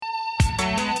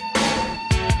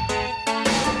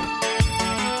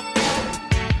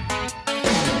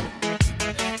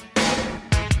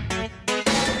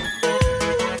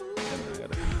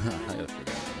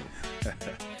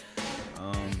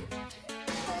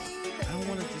I don't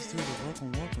want to just do the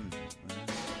welcome, man.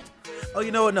 Oh,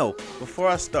 you know what? No. Before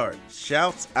I start,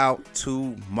 shouts out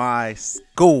to my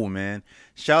school, man.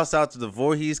 Shouts out to the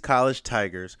Voorhees College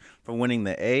Tigers for winning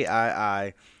the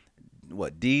AII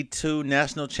D2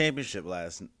 National Championship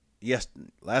last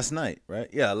night, right?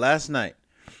 Yeah, last night.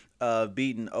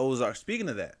 Beating Ozark. Speaking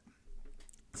of that,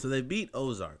 so they beat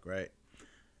Ozark, right?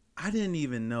 I didn't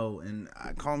even know, and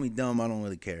call me dumb, I don't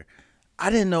really care. I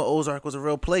didn't know Ozark was a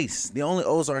real place. The only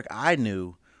Ozark I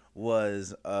knew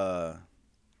was homie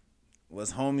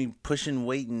pushing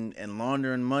weight and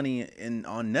laundering money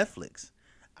on Netflix.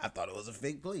 I thought it was a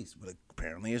fake place, but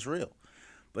apparently it's real.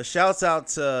 But shouts out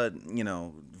to,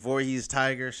 Voorhees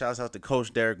Tiger. Shouts out to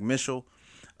Coach Derek Mitchell.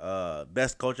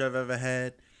 Best coach I've ever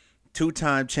had.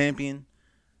 2-time champion.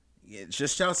 Yeah,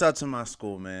 just shouts out to my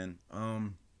school, man.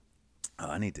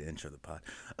 I need to intro the pod.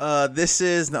 This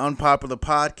is the Unpopular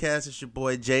Podcast. It's your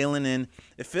boy Jalen, and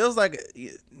it feels like,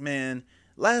 man,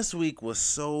 last week was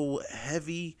so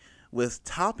heavy with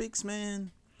topics,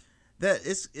 man. That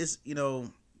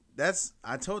that's,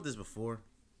 I told this before.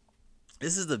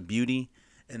 This is the beauty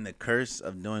and the curse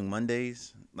of doing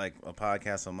Mondays, like a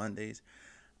podcast on Mondays,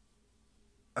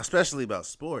 especially about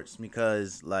sports,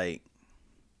 because like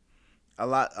a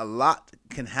lot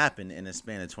can happen in a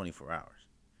span of 24 hours.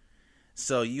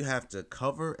 So you have to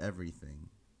cover everything,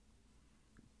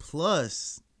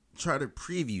 plus try to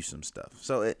preview some stuff.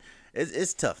 So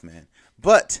it's tough, man.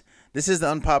 But this is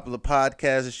the Unpopular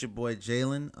Podcast. It's your boy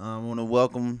Jalen. I want to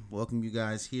welcome you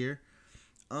guys here.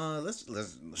 Let's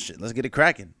get it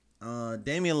cracking.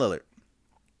 Damian Lillard.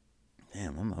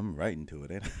 Damn, I'm right into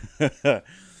it. Eh?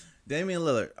 Damian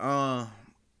Lillard.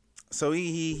 So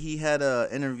he had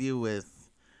an interview with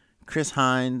Chris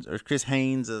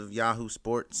Haynes of Yahoo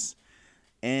Sports.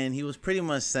 And he was pretty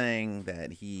much saying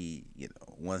that he,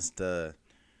 wants to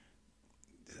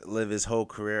live his whole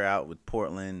career out with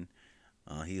Portland.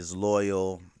 He's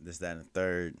loyal, this, that, and the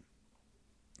third.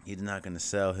 He's not going to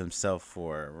sell himself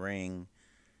for a ring.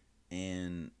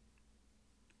 And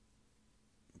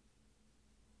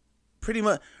pretty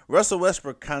much, Russell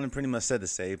Westbrook kind of pretty much said the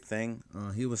same thing.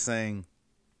 He was saying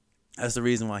that's the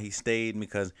reason why he stayed,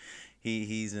 because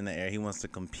he's in the air. He wants to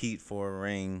compete for a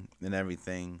ring and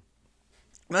everything.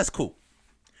 That's cool.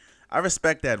 I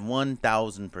respect that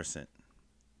 1,000%.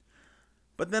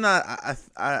 But then I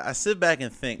sit back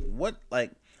and think, I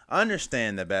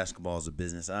understand that basketball is a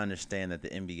business. I understand that the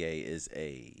NBA is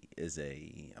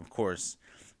a of course,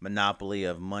 monopoly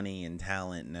of money and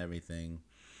talent and everything.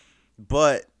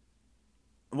 But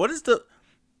when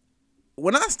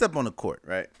I step on the court,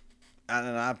 right?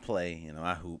 And I play,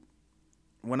 I hoop.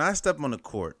 When I step on the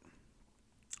court,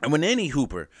 and when any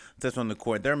hooper steps on the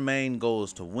court, their main goal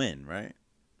is to win, right?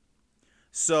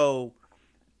 So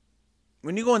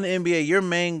when you go in the NBA, your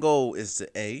main goal is to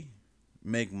A,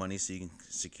 make money so you can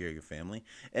secure your family,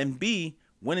 and B,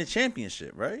 win a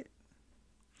championship, right?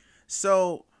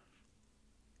 So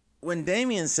when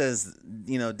Damian says,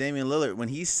 Damian Lillard, when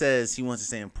he says he wants to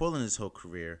stay in Portland his whole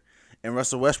career, and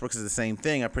Russell Westbrook is the same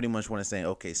thing, I pretty much want to say,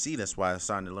 okay, see, that's why I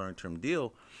signed a long-term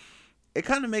deal. It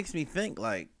kind of makes me think,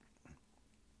 like,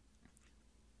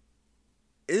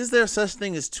 is there such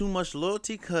thing as too much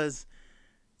loyalty? Because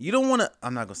you don't want to,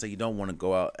 I'm not going to say you don't want to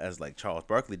go out as like Charles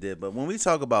Barkley did, but when we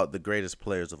talk about the greatest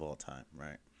players of all time,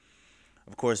 right?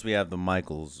 Of course, we have the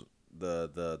Michaels,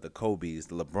 the Kobes,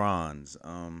 the LeBrons,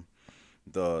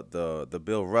 the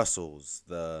Bill Russells,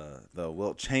 the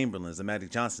Wilt Chamberlains, the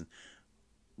Magic Johnson.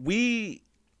 A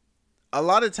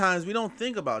lot of times we don't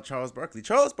think about Charles Barkley.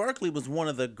 Charles Barkley was one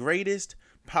of the greatest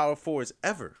power forwards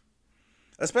ever.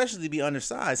 Especially to be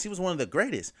undersized. He was one of the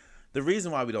greatest. The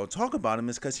reason why we don't talk about him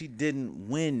is because he didn't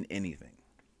win anything.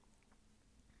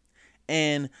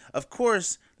 And, of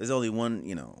course, there's only one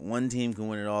team can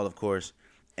win it all, of course.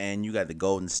 And you got the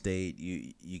Golden State.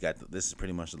 You got this is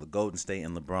pretty much the Golden State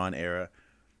and LeBron era.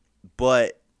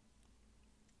 But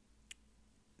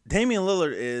Damian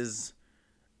Lillard is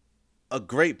a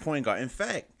great point guard. In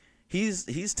fact,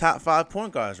 he's top 5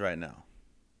 point guards right now.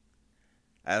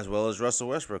 As well as Russell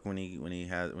Westbrook when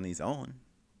he's on.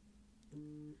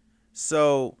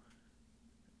 So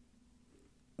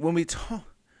when we talk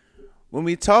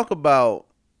about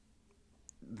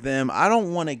them, I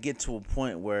don't want to get to a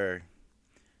point where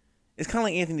it's kind of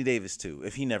like Anthony Davis too.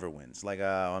 If he never wins,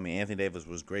 Anthony Davis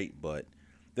was great, but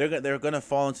they're gonna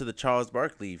fall into the Charles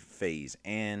Barkley phase.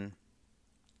 And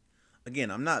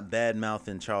again, I'm not bad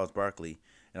mouthing Charles Barkley,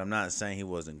 and I'm not saying he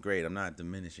wasn't great. I'm not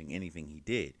diminishing anything he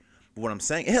did. But what I'm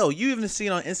saying, hell, you even see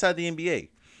it on Inside the NBA.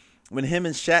 When him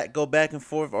and Shaq go back and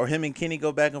forth, or him and Kenny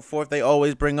go back and forth, they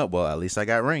always bring up, well, at least I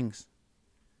got rings.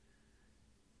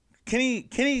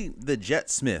 Kenny the Jet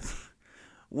Smith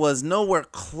was nowhere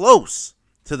close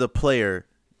to the player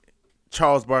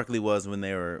Charles Barkley was when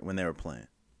they were playing.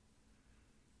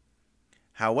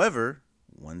 However,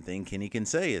 one thing Kenny can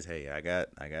say is, "Hey, I got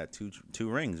two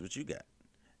rings. What you got?"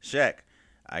 Shaq,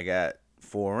 "I got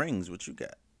 4 rings. What you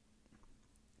got?"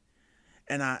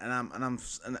 And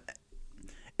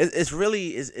it's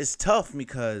really tough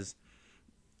because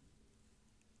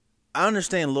I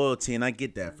understand loyalty and I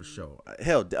get that for sure.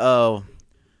 Hell,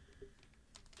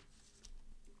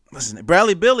 listen,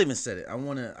 Bradley Beal even said it.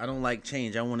 I don't like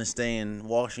change. I want to stay in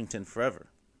Washington forever,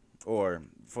 or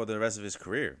for the rest of his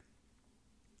career.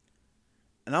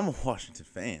 And I'm a Washington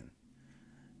fan,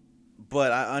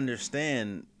 but I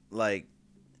understand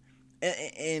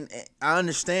and I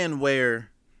understand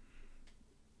where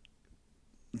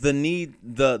the need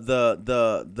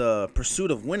the pursuit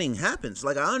of winning happens.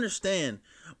 Like, I understand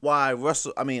why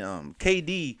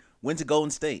KD went to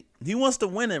Golden State. He wants to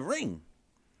win a ring.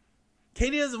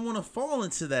 KD doesn't want to fall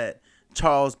into that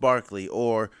Charles Barkley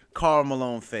or Karl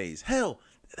Malone phase. Hell,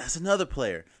 that's another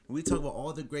player. When we talk about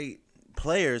all the great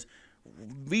players,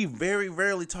 we very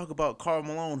rarely talk about Karl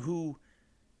Malone, who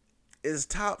is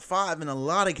top 5 in a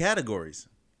lot of categories.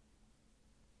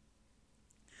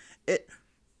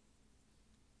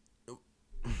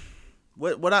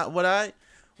 What I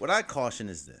caution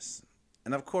is this,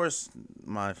 and of course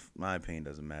my opinion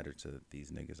doesn't matter to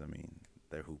these niggas. I mean,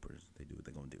 they're hoopers. They do what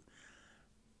they're gonna do.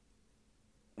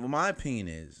 Well, my opinion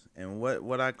is, and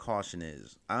what I caution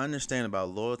is, I understand about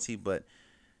loyalty, but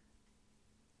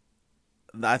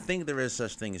I think there is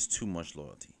such thing as too much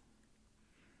loyalty.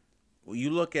 Well, you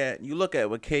look at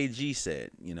what KG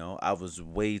said. I was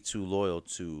way too loyal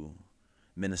to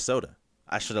Minnesota.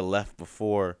 I should have left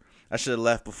before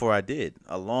I did.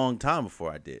 A long time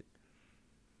before I did.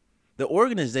 The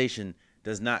organization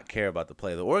does not care about the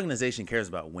play. The organization cares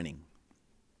about winning.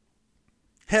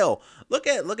 Hell, look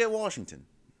at Washington.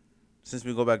 Since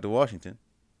we go back to Washington,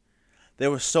 they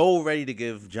were so ready to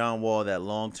give John Wall that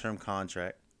long-term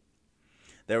contract.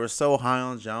 They were so high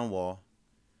on John Wall,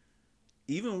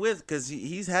 even because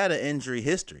he's had an injury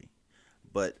history.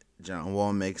 But John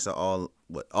Wall makes an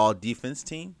all defensive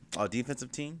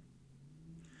team.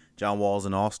 John Wall's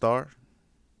an all-star.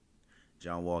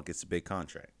 John Wall gets a big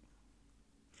contract.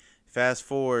 Fast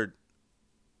forward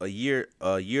a year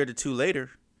to 2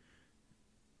 later.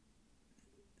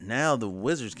 Now the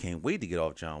Wizards can't wait to get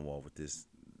off John Wall with this.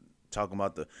 Talking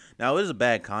about now it is a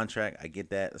bad contract. I get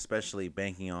that, especially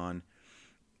banking on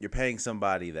you're paying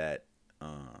somebody that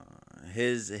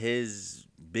his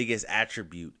biggest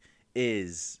attribute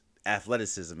is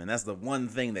athleticism, and that's the one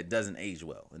thing that doesn't age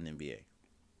well in the NBA.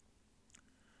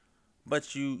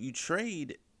 But you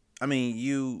trade. I mean,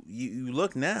 you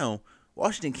look now.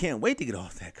 Washington can't wait to get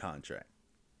off that contract.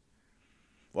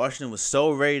 Washington was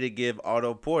so ready to give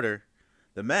Otto Porter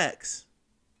the max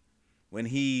when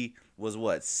he was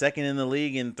second in the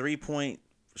league in 3-point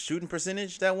shooting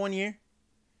percentage that one year.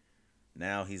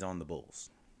 Now he's on the Bulls.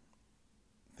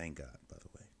 Thank God, by the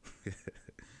way.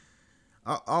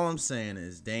 All I'm saying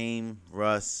is Dame,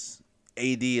 Russ,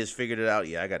 AD has figured it out.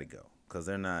 Yeah, I got to go because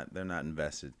they're not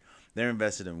invested. They're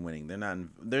invested in winning. They're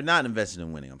not invested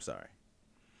in winning. I'm sorry.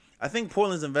 I think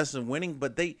Portland's invested in winning,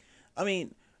 but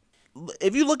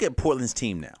if you look at Portland's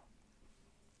team now,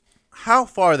 how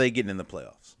far are they getting in the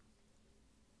playoffs?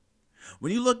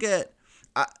 When you look at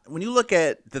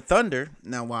the Thunder,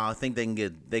 now while I think they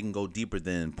can go deeper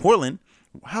than Portland,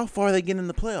 how far are they getting in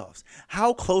the playoffs?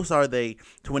 How close are they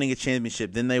to winning a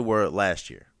championship than they were last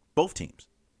year? Both teams.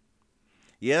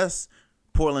 Yes,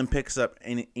 Portland picks up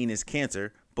Enes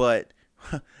Kanter, but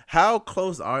how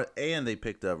close and they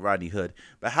picked up Rodney Hood,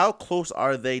 but how close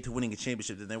are they to winning a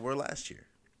championship than they were last year?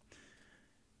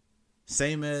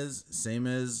 Same as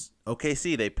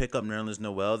OKC. They pick up Nerlens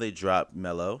Noel. They drop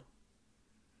Melo.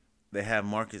 They have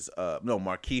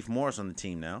Markieff Morris on the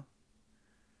team now.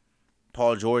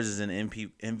 Paul George is in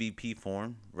MVP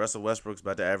form. Russell Westbrook's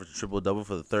about to average a triple-double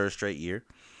for the 3rd straight year.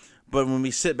 But when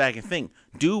we sit back and think,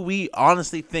 do we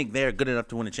honestly think they are good enough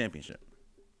to win a championship?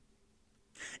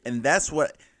 And that's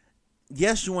what.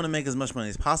 Yes, you want to make as much money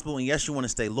as possible, and yes, you want to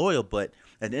stay loyal. But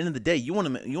at the end of the day, you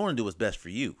want to do what's best for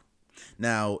you.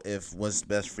 Now, if what's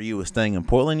best for you is staying in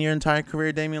Portland your entire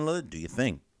career, Damian Lillard, do your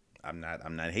thing. I'm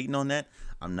not hating on that.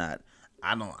 I'm not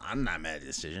mad at the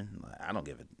decision. I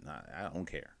don't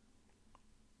care.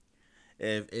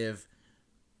 If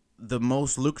the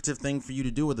most lucrative thing for you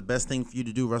to do or the best thing for you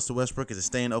to do, Russell Westbrook, is to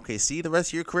stay in OKC the rest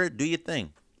of your career, do your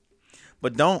thing.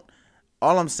 But don't.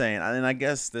 All I'm saying, and I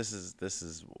guess this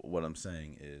is what I'm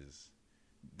saying is,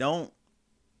 don't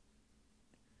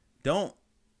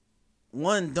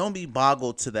be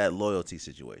boggled to that loyalty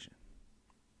situation.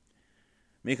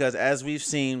 Because as we've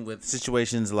seen with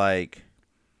situations like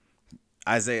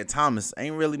Isaiah Thomas,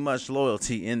 ain't really much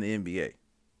loyalty in the NBA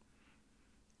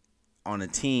on a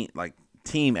team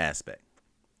aspect.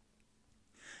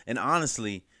 And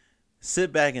honestly,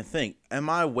 sit back and think, am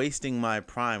I wasting my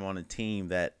prime on a team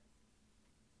that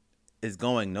is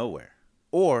going nowhere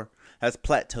or has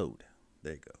plateaued?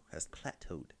 There you go. Has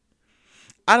plateaued.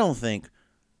 I don't think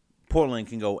Portland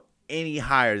can go any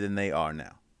higher than they are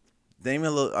now.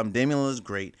 Damian Lillard is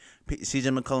great.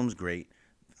 CJ McCollum's great.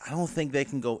 I don't think they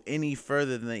can go any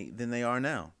further than they are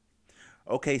now.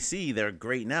 OKC, they're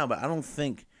great now, but I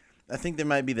think they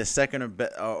might be the second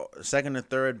or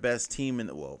third best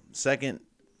team second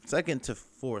to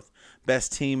fourth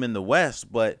best team in the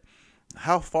West, but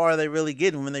how far are they really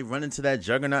getting when they run into that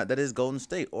juggernaut that is Golden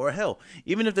State? Or hell,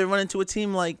 even if they run into a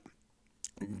team like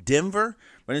Denver,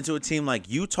 run into a team like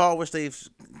Utah, which they've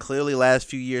clearly last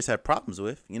few years had problems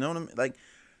with. You know what I mean? Like,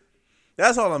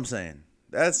 that's all I'm saying.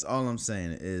 That's all I'm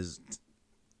saying is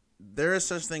there is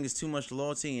such thing as too much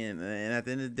loyalty, and at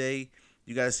the end of the day,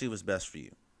 you got to see what's best for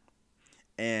you.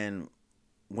 And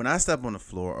when I step on the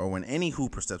floor, or when any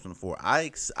hooper steps on the floor, I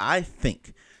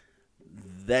think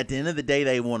that at the end of the day,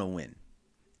 they want to win.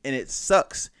 And it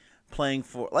sucks playing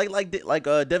for like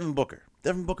Devin Booker.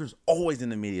 Devin Booker's always in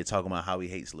the media talking about how he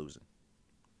hates losing.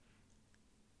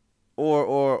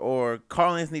 Or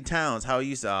Karl Anthony Towns, how he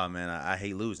used to, oh man, I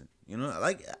hate losing. You know,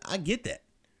 like, I get that.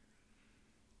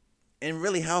 And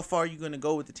really, how far are you going to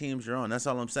go with the teams you're on? That's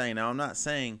all I'm saying. Now, I'm not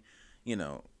saying,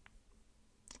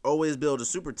 always build a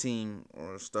super team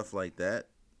or stuff like that,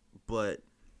 but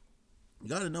you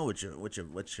got to know what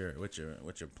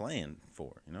you're playing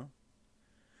for, And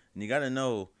you got to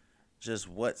know just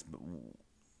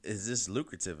is this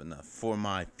lucrative enough for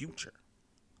my future?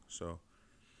 So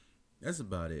that's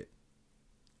about it.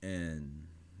 And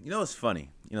it's funny.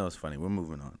 We're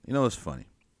moving on. It's funny.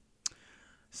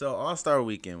 So All-Star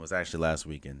Weekend was actually last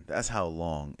weekend. That's how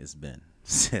long it's been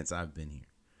since I've been here.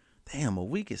 Damn, a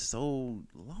week is so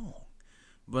long.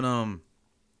 But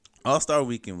All-Star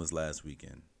Weekend was last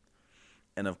weekend.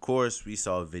 And of course, we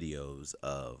saw videos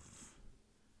of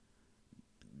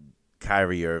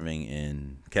Kyrie Irving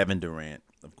and Kevin Durant,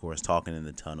 of course, talking in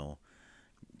the tunnel.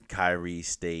 Kyrie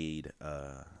stayed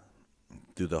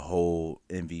through the whole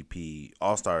MVP,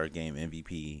 All-Star Game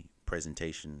MVP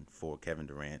presentation for Kevin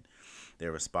Durant. They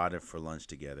were spotted for lunch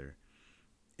together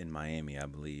in Miami, I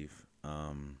believe.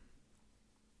 And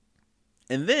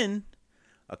then,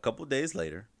 a couple days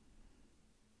later,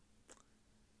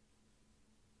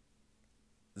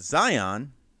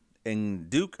 Zion and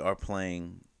Duke are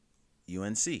playing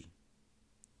UNC.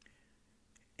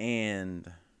 And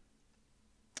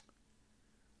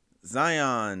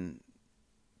Zion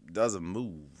doesn't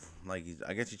move. Like,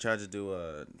 I guess he tried to do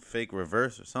a fake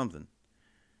reverse or something.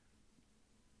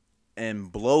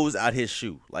 And blows out his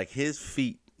shoe. Like, his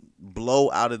feet blow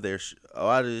out of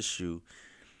his shoe.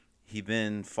 He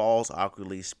then falls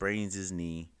awkwardly, sprains his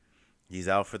knee. He's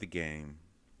out for the game.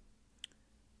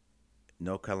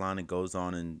 North Carolina goes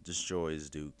on and destroys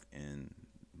Duke, and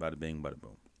bada bing, bada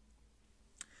boom.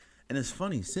 And it's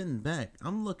funny, sitting back,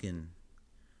 I'm looking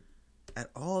at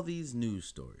all these news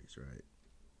stories, right?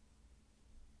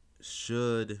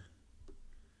 Should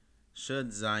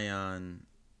Zion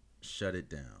shut it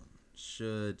down?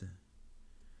 Should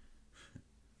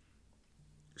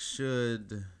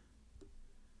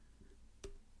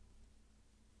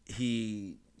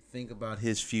he think about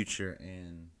his future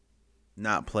and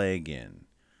not play again?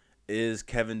 Is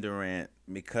Kevin Durant,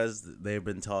 because they've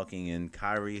been talking and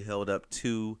Kyrie held up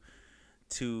two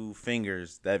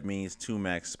fingers, that means 2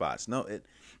 max spots? No,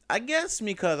 I guess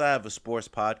because I have a sports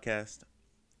podcast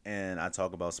and I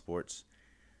talk about sports,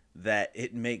 that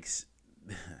it makes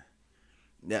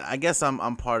yeah, I guess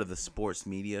I'm part of the sports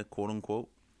media, quote unquote,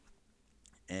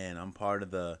 and I'm part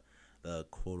of the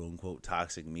quote unquote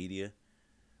toxic media.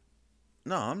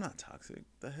 No, I'm not toxic.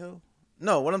 The hell?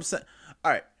 No, what I'm saying.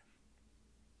 All right.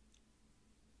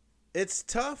 It's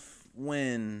tough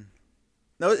when.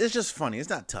 No, it's just funny.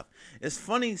 It's not tough. It's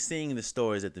funny seeing the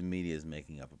stories that the media is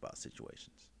making up about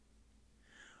situations.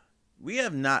 We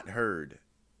have not heard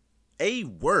a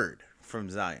word from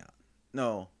Zion.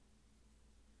 No,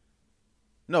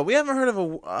 we haven't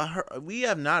heard we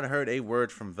have not heard a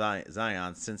word from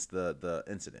Zion since the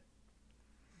incident.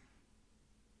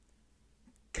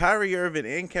 Kyrie Irving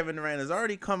and Kevin Durant has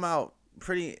already come out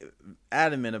pretty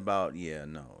adamant about,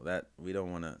 that we don't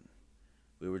want to.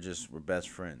 We're best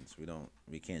friends.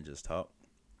 We can't just talk.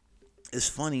 It's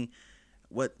funny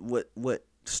what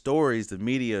stories the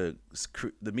media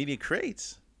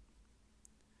creates.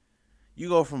 You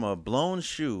go from a blown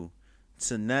shoe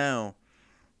to now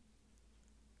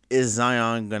is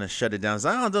Zion gonna shut it down?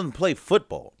 Zion doesn't play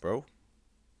football, bro.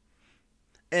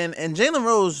 And Jalen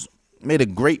Rose made a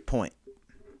great point,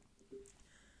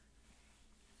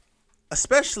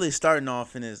 especially starting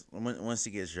off in once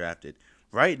he gets drafted.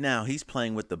 Right now, he's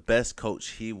playing with the best coach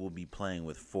he will be playing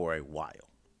with for a while.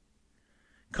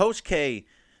 Coach K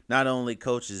not only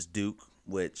coaches Duke,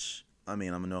 which, I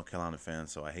mean, I'm a North Carolina fan,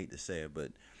 so I hate to say it,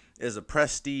 but is a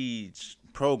prestige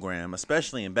program,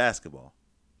 especially in basketball.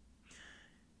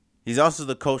 He's also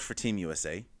the coach for Team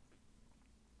USA.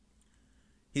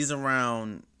 He's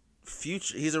around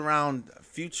future. He's around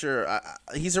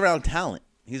talent.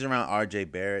 He's around R.J.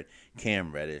 Barrett,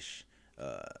 Cam Reddish.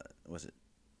 Was it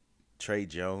Trey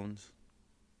Jones?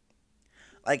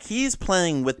 Like, he's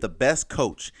playing with the best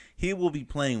coach he will be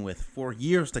playing with for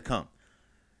years to come.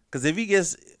 Because if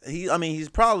he's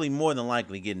probably more than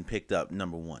likely getting picked up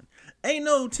number one. Ain't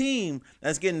no team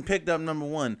that's getting picked up number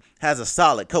one has a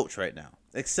solid coach right now,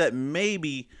 except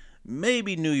maybe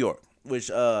New York, which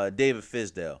David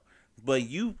Fizdale. But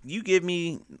you give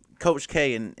me Coach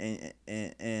K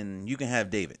and you can have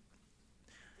David.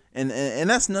 And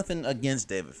that's nothing against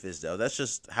David Fizdale. That's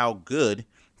just how good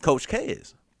Coach K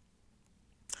is.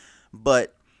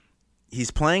 But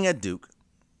he's playing at Duke,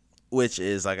 which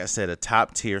is, like I said, a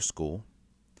top-tier school.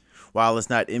 While it's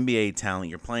not NBA talent,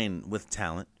 you're playing with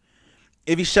talent.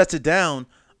 If he shuts it down,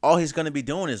 all he's going to be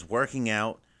doing is working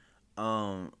out,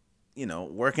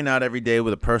 working out every day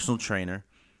with a personal trainer,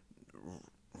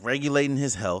 regulating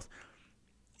his health.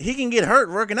 He can get hurt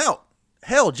working out.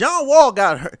 Hell, John Wall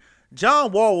got hurt.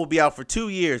 John Wall will be out for 2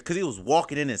 years because he was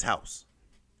walking in his house.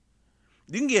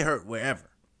 You can get hurt wherever.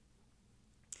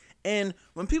 And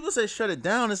when people say shut it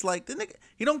down, it's like, the nigga,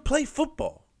 he don't play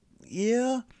football.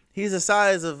 Yeah, he's the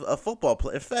size of a football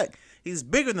player. In fact, he's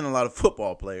bigger than a lot of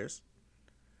football players.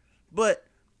 But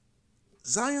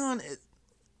Zion,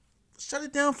 shut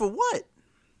it down for what?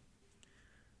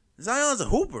 Zion's a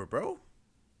hooper, bro.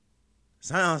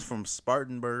 Zion's from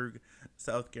Spartanburg,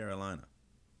 South Carolina.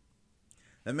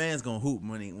 That man's gonna hoop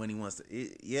when he wants to.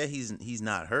 Yeah, he's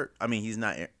not hurt. I mean, he's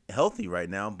not healthy right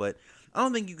now, but I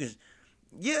don't think you can.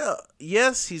 Yeah,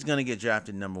 yes, he's going to get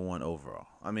drafted number one overall.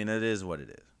 I mean, it is what it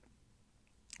is.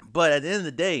 But at the end of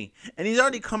the day, and he's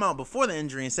already come out before the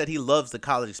injury and said he loves the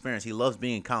college experience. He loves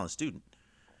being a college student.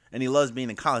 And he loves being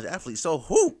a college athlete. So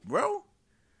hoop, bro.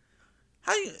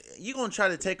 How you going to try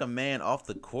to take a man off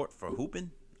the court for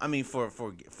hooping? I mean, for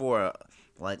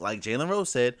like Jalen Rose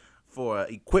said, for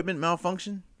equipment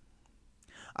malfunction?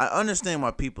 I understand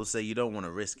why people say you don't want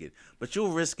to risk it, but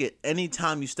you'll risk it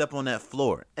anytime you step on that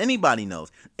floor. Anybody knows.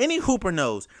 Any hooper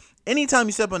knows. Anytime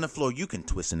you step on the floor, you can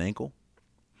twist an ankle.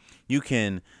 You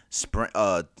can sprain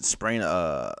a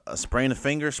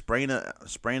finger, sprain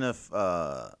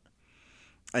a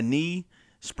knee,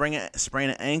 sprain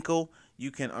an ankle.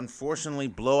 You can unfortunately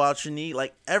blow out your knee.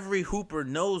 Like, every hooper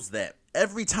knows that.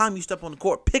 Every time you step on the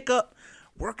court, pick up,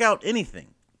 work out,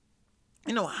 anything.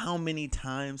 You know how many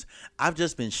times I've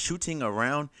just been shooting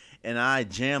around and I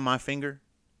jam my finger?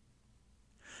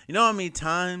 You know how many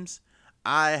times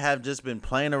I have just been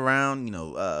playing around,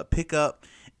 pick up,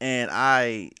 and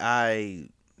I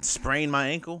sprain my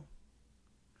ankle?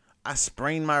 I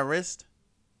sprain my wrist?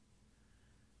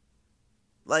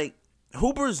 Like,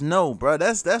 hoopers know, bro. And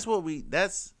I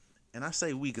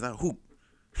say we because I hoop.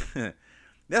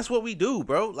 That's what we do,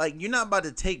 bro. Like, you're not about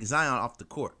to take Zion off the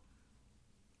court.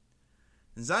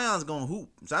 Zion's going to hoop.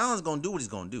 Zion's going to do what he's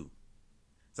going to do.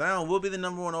 Zion will be the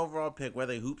number one overall pick,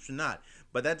 whether he hoops or not.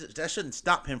 But that shouldn't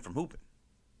stop him from hooping.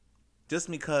 Just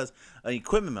because an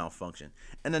equipment malfunction.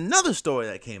 And another story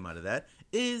that came out of that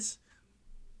is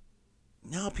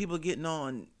now people are getting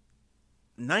on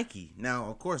Nike. Now,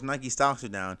 of course, Nike stocks are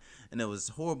down. And it was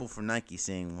horrible for Nike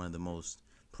seeing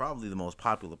probably the most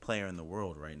popular player in the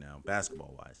world right now,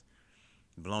 basketball-wise,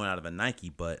 blown out of a Nike.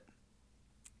 But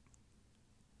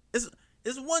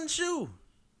it's one shoe.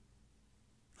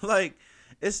 Like,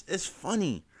 it's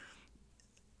funny.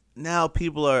 Now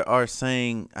people are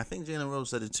saying, I think Jalen Rose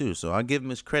said it too, so I'll give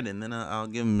him his credit and then I'll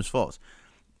give him his faults.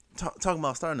 Talking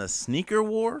about starting a sneaker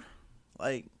war?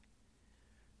 Like,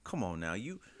 come on now.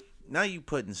 You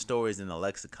putting stories in the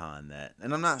lexicon that,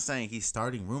 and I'm not saying he's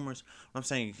starting rumors. I'm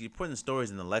saying you're putting stories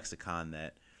in the lexicon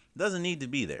that doesn't need to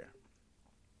be there.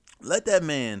 Let that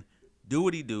man do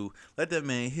what he do. Let that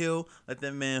man heal. Let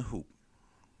that man hoop.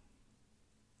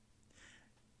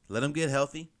 Let him get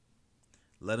healthy.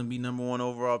 Let him be number one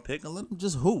overall pick. And let him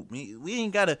just hoop. We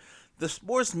ain't got to. The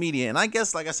sports media, and I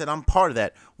guess, like I said, I'm part of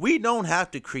that. We don't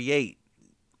have to create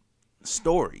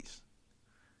stories.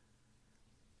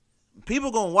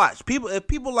 People going to watch. If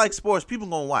people like sports, people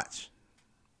going to watch.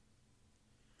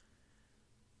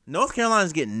 North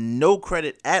Carolina's getting no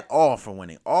credit at all for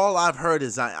winning. All I've heard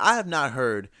is I have not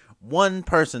heard one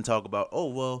person talk about, oh,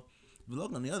 well,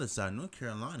 look on the other side, North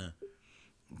Carolina.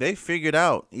 They figured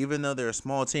out, even though they're a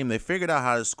small team, they figured out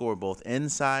how to score both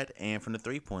inside and from the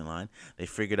three-point line. They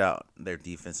figured out their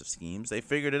defensive schemes. They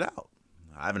figured it out.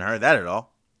 I haven't heard that at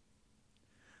all.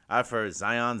 I've heard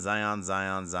Zion.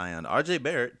 RJ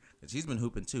Barrett, because he's been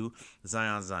hooping too.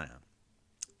 Zion.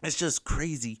 It's just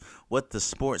crazy what the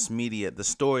sports media, the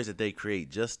stories that they create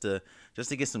just to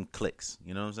get some clicks.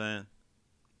 You know what I'm saying?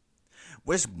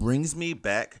 Which brings me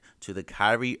back to the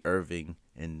Kyrie Irving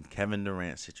and Kevin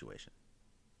Durant situation.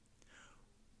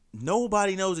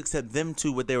 Nobody knows except them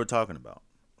two what they were talking about.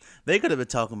 They could have been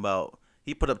talking about,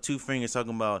 he put up two fingers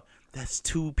talking about, that's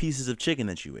 2 pieces of chicken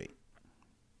that you ate.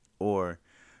 Or,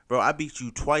 bro, I beat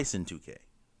you twice in 2K.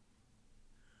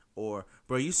 Or,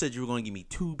 bro, you said you were going to give me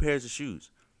 2 pairs of shoes.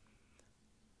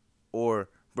 Or,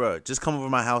 bro, just come over to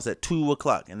my house at 2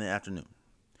 o'clock in the afternoon.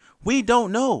 We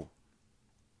don't know.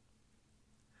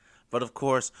 But, of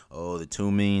course, the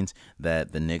 2 means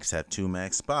that the Knicks have 2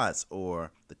 max spots,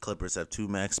 or the Clippers have 2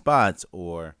 max spots,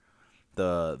 or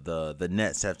the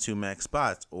Nets have 2 max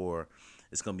spots, or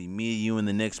it's going to be me, you, and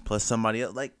the Knicks plus somebody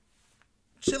else. Like,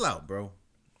 chill out, bro.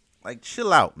 Like,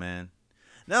 chill out, man.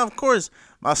 Now, of course,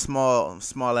 my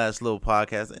small-ass little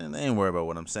podcast, and they ain't worried about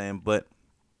what I'm saying, but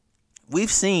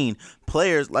we've seen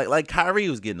players, like Kyrie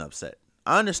was getting upset.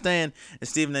 I understand, and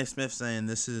Stephen A. Smith saying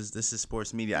this is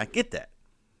sports media. I get that.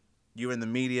 You're in the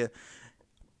media.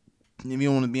 If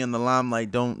you want to be in the limelight,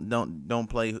 don't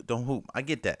hoop. I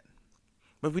get that.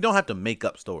 But we don't have to make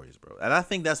up stories, bro. And I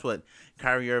think that's what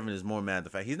Kyrie Irving is more mad at the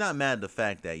fact. He's not mad at the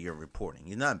fact that you're reporting.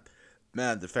 He's not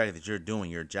mad at the fact that you're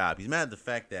doing your job. He's mad at the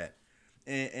fact that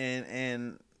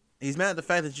and he's mad at the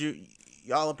fact that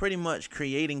y'all are pretty much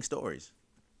creating stories.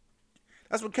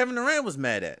 That's what Kevin Durant was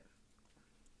mad at.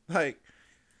 Like,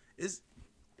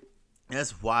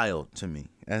 that's wild to me.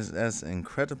 That's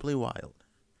incredibly wild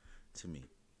to me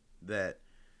that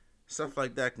stuff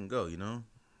like that can go, you know?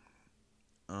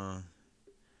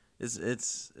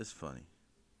 It's funny.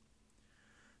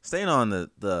 Staying on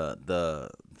the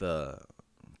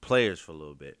players for a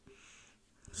little bit.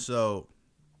 So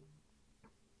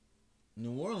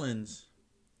New Orleans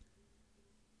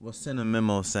will send a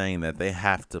memo saying that they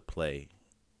have to play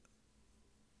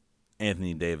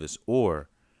Anthony Davis, or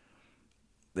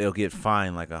they'll get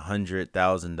fined like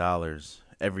 $100,000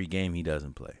 every game he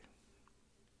doesn't play.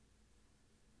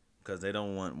 Because they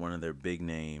don't want one of their big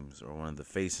names or one of the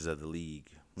faces of the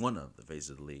league,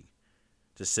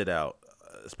 to sit out,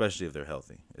 especially if they're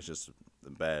healthy. It's just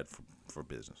bad for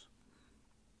business.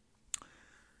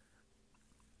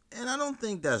 And I don't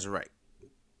think that's right.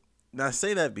 Now, I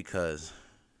say that because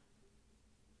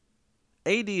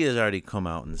AD has already come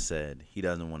out and said he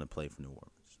doesn't want to play for New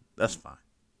Orleans. That's fine.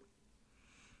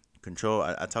 Control.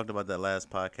 I talked about that last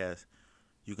podcast.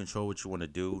 You control what you want to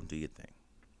do your thing.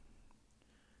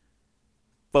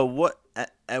 But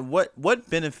what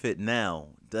benefit now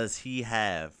does he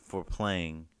have for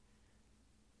playing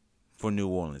for New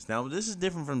Orleans? Now, this is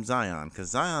different from Zion, because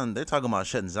Zion, they're talking about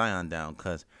shutting Zion down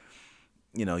because,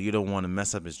 you know, you don't want to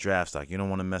mess up his draft stock. You don't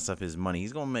want to mess up his money.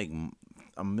 He's going to make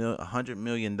 $100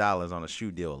 million on a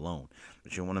shoe deal alone.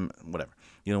 But you want to, whatever.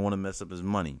 You don't want to mess up his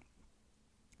money.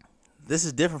 This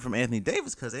is different from Anthony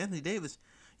Davis, because Anthony Davis,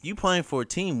 you playing for a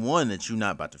team, one, that you're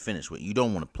not about to finish with. You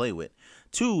don't want to play with.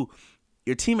 Two,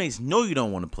 your teammates know you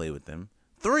don't want to play with them.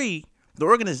 3, the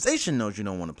organization knows you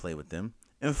don't want to play with them.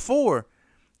 And 4,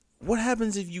 what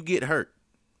happens if you get hurt?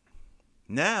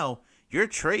 Now, your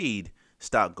trade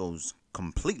stock goes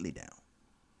completely down.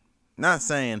 Not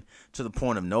saying to the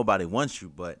point of nobody wants you,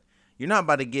 but you're not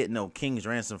about to get no king's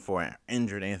ransom for an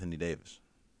injured Anthony Davis.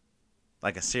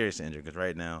 Like a serious injury, because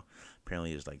right now,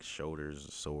 apparently it's like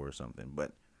shoulders sore or something.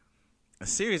 But a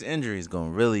serious injury is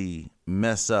going to really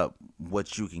mess up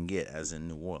what you can get as in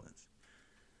New Orleans.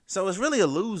 So it's really a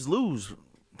lose-lose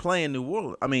playing New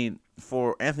Orleans. I mean,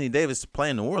 for Anthony Davis to play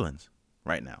in New Orleans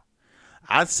right now.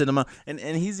 I'd sit him up. And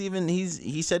he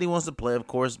said he wants to play, of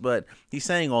course, but he's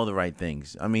saying all the right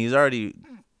things. I mean, he's already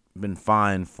been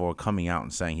fined for coming out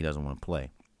and saying he doesn't want to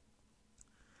play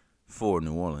for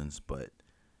New Orleans.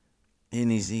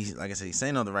 And he's like I said, he's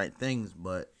saying all the right things,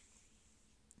 but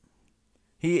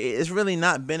it's really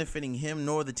not benefiting him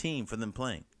nor the team for them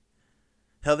playing.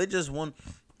 Hell, they just won.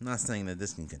 I'm not saying that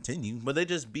this can continue, but they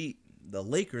just beat the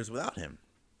Lakers without him.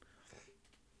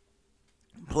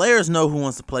 Players know who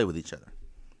wants to play with each other.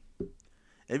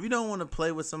 If you don't want to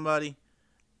play with somebody,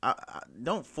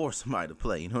 don't force somebody to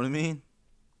play. You know what I mean?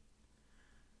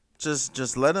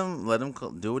 Just let him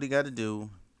do what he got to do,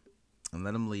 and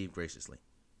let him leave graciously.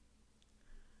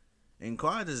 And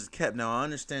Quadas is kept. Now, I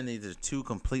understand these are two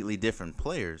completely different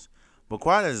players, but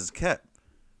Quadas is kept.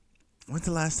 When's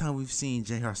the last time we've seen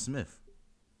J.R. Smith?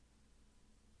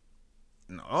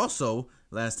 And also,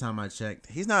 last time I checked,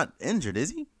 he's not injured, is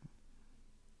he?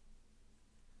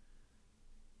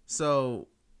 So,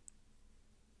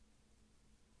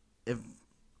 if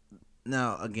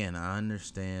now again, I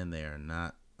understand they are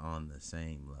not on the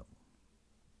same level,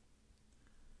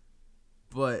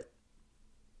 but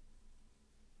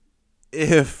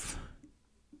if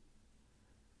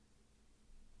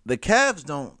the Cavs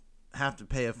don't have to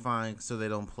pay a fine so they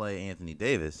don't play Anthony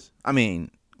Davis,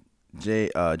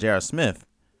 J.R. Smith,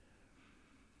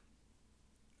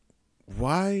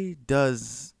 why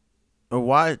does or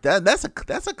why that's a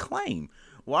claim?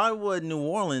 Why would New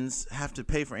Orleans have to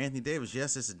pay for Anthony Davis?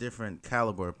 Yes, it's a different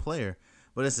caliber player,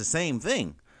 but it's the same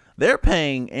thing. They're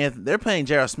paying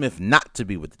J.R. Smith not to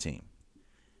be with the team.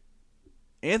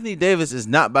 Anthony Davis is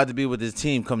not about to be with his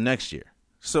team come next year.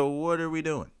 So what are we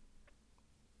doing?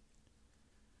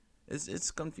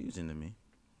 It's confusing to me.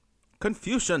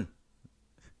 Confusion.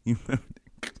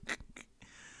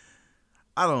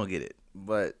 I don't get it,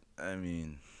 but I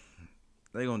mean,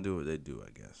 they gonna do what they do, I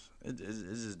guess. It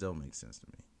just don't make sense to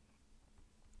me.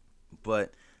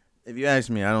 But if you ask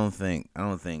me, I don't think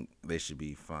they should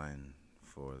be fined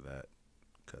for that,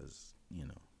 because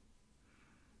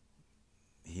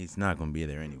he's not gonna be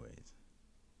there anyways.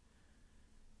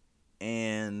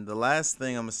 And the last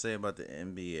thing I'm gonna say about the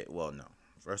NBA, well, no,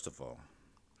 first of all,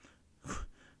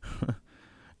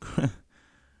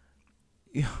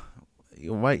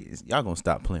 y'all gonna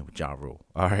stop playing with Ja Rule,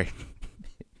 all right?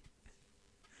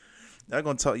 Y'all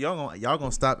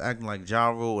gonna stop acting like Ja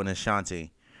Rule and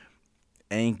Ashanti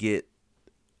ain't get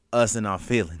us in our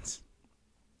feelings.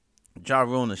 Ja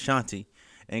Rule and Ashanti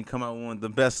ain't come out with one of the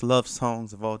best love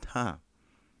songs of all time.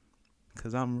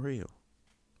 'Cause I'm real.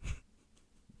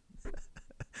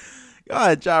 Y'all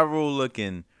had Ja Rule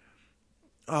looking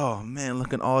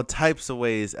all types of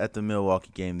ways at the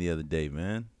Milwaukee game the other day,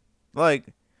 man.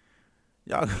 Like,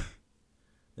 y'all.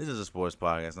 This is a sports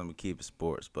podcast. I'm going to keep it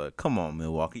sports. But come on,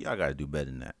 Milwaukee. Y'all got to do better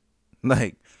than that.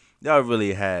 Like, y'all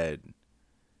really had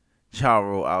Ja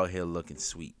Rule out here looking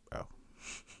sweet, bro.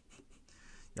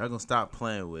 Y'all going to stop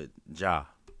playing with Ja.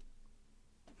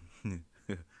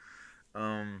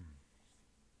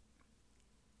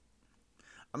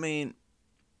 I mean,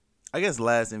 I guess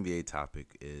last NBA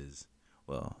topic is,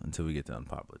 well, until we get to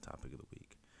unpopular topic of the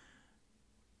week.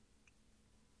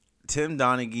 Tim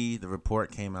Donaghy, the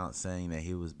report came out saying that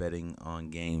he was betting on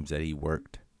games that he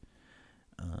worked.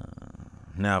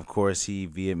 Now, of course, he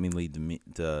vehemently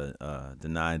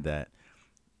denied that.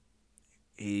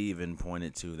 He even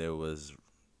pointed to there was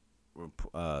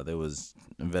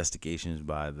investigations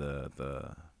by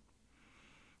the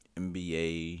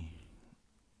NBA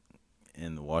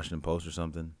and the Washington Post or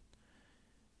something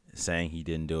saying he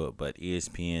didn't do it, but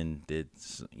ESPN did.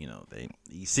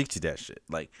 He 60 that shit.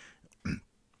 Like,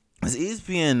 is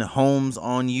ESPN homes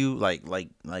on you, like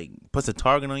puts a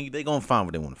target on you, they gonna find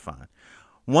what they want to find.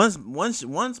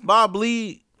 Once Bob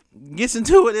Lee gets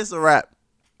into it, it's a wrap.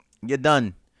 You're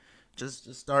done.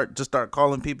 Just start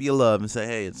calling people you love and say,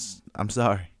 hey, I'm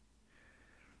sorry.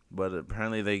 But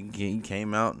apparently he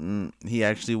came out and he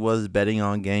actually was betting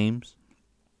on games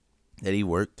that he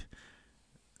worked.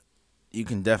 You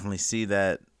can definitely see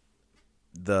that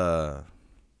the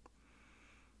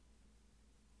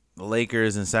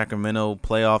Lakers and Sacramento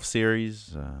playoff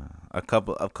series, a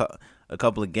couple of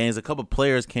games, a couple of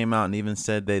players came out and even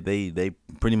said that they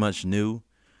pretty much knew.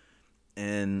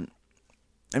 And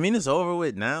I mean, it's over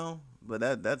with now, but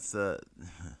that's a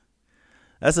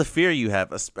fear you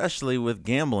have, especially with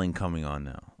gambling coming on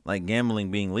now. Like, gambling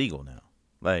being legal now.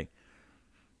 Like,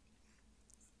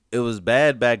 it was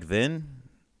bad back then,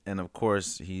 and of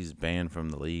course he's banned from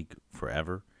the league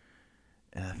forever.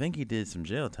 And I think he did some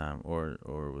jail time, or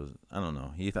was, I don't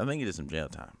know. I think he did some jail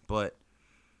time, but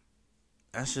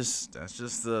that's just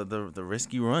the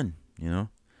risk you run,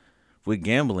 with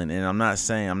gambling. And I'm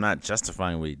not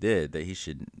justifying what he did.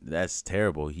 That's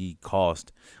terrible. He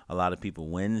cost a lot of people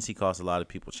wins. He cost a lot of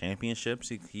people championships.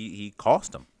 He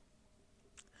cost them.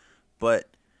 But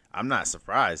I'm not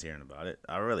surprised hearing about it.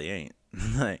 I really ain't.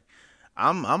 Like,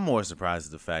 I'm more surprised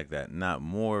at the fact that not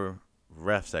more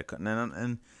refs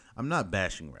and I'm not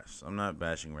bashing refs. I'm not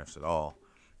bashing refs at all.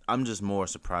 I'm just more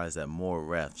surprised that more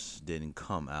refs didn't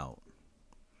come out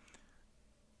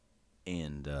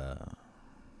and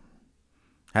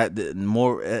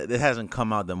it hasn't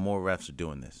come out that more refs are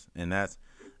doing this, and that's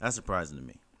surprising to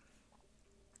me.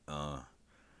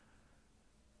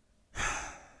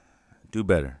 Do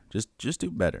better. Just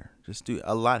do better. Just do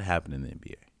a lot happen in the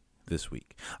NBA. this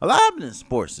week. A lot happened in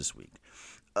sports this week.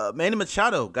 Manny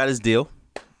Machado got his deal.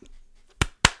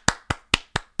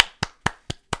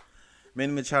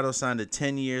 Manny Machado signed a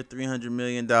 10-year, $300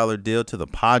 million deal to the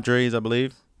Padres, I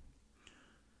believe.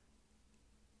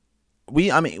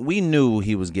 We knew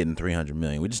he was getting $300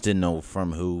 million. We just didn't know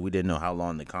from who. We didn't know how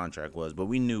long the contract was, but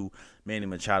we knew Manny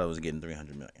Machado was getting $300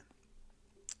 million.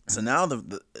 So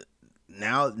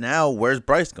now where's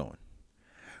Bryce going?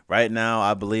 Right now,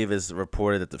 I believe it's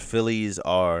reported that the Phillies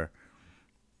are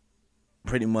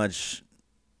pretty much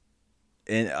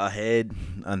ahead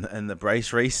in the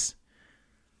Bryce race.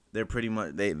 They're pretty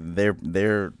much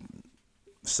they're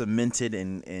cemented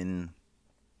in.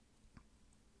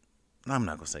 I'm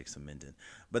not gonna say cemented,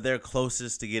 but they're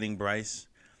closest to getting Bryce.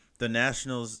 The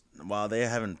Nationals, while they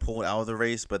haven't pulled out of the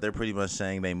race, but they're pretty much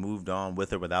saying they moved on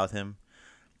with or without him.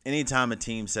 Anytime a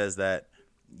team says that,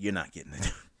 you're not getting it.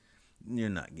 You're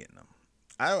not getting them.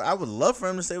 I would love for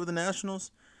him to stay with the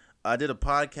Nationals. I did a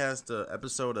podcast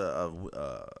episode of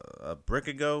a brick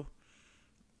ago,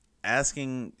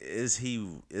 asking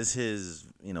what's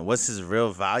his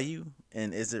real value,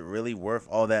 and is it really worth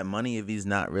all that money if he's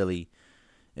not really.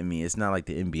 I mean, it's not like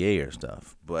the NBA or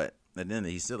stuff, but at the end,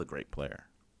 he's still a great player.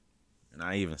 And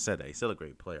I even said that he's still a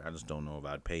great player. I just don't know if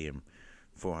I'd pay him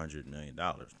 $400 million,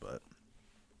 but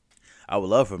I would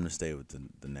love for him to stay with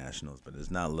the Nationals, but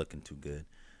it's not looking too good.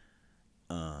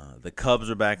 The Cubs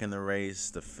are back in the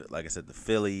race. Like I said, the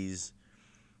Phillies,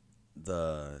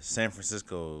 the San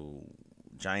Francisco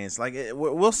Giants.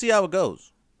 We'll see how it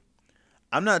goes.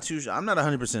 I'm not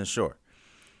 100% sure.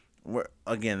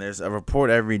 There's a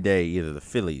report every day. Either the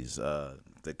Phillies, the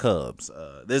Cubs.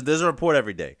 There's a report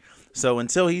every day. So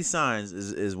until he signs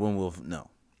is when we'll know.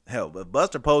 Hell, if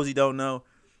Buster Posey don't know,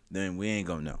 then we ain't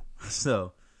gonna know.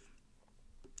 So,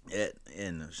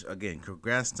 and again,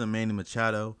 congrats to Manny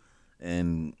Machado,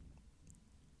 and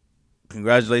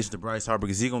congratulations to Bryce Harper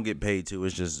because he's gonna get paid too.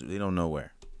 It's just they don't know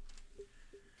where.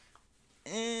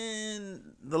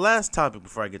 And the last topic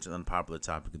before I get to the unpopular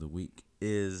topic of the week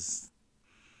is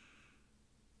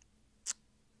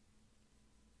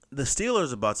the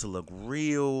Steelers about to look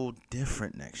real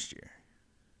different next year.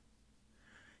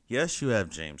 Yes, you have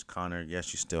James Conner.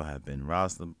 Yes, you still have Big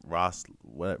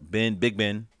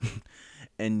Ben,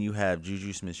 and you have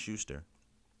Juju Smith-Schuster.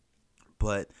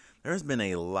 But there's been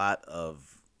a lot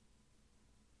of,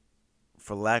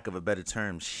 for lack of a better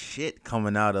term, shit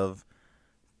coming out of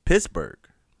Pittsburgh.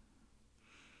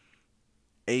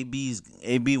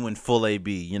 AB went full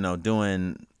AB,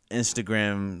 doing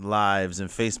Instagram lives and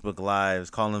Facebook lives,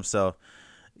 calling himself,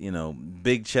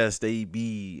 Big Chest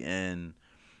AB, and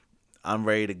I'm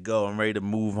ready to go. I'm ready to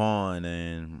move on,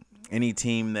 and any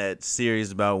team that's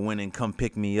serious about winning, come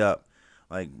pick me up.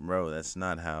 Like, bro, that's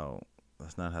not how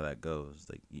that goes.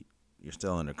 Like, you're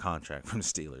still under contract from the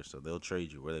Steelers, so they'll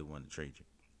trade you where they want to trade you.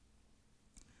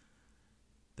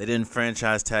 They didn't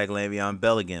franchise tag Le'Veon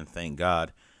Bell again, thank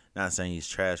God. Not saying he's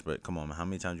trash, but come on, man, how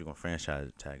many times you gonna franchise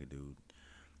tag a dude?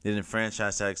 They didn't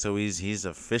franchise tag, so he's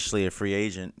officially a free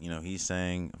agent. He's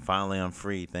saying, finally I'm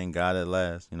free, thank God at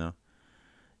last.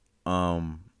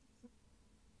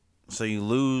 So you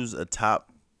lose a top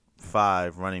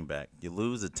 5 running back, you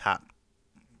lose a top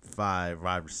 5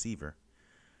 wide receiver,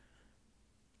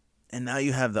 and now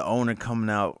you have the owner coming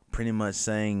out pretty much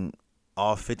saying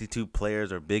all 52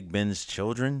 players are Big Ben's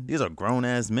children. These are grown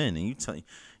ass men, and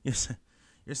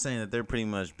you're saying that they're pretty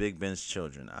much Big Ben's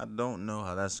children. I don't know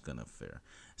how that's gonna fare.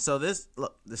 So the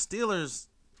Steelers.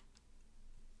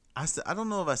 I don't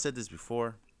know if I said this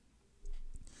before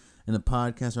in the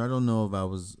podcast, or I don't know if I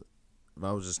was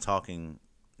just talking,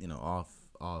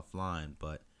 offline.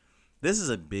 But this is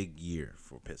a big year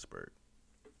for Pittsburgh.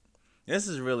 This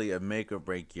is really a make or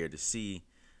break year to see.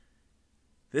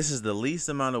 This is the least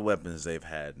amount of weapons they've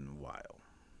had in a while.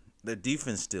 Their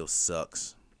defense still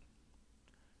sucks.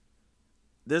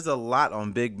 There's a lot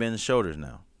on Big Ben's shoulders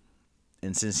now.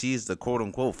 And since he's the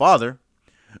quote-unquote father,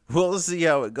 we'll see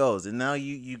how it goes. And now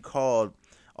you called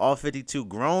all 52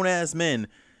 grown-ass men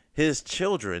his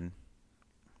children.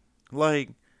 Like,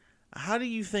 how do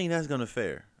you think that's going to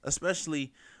fare?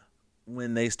 Especially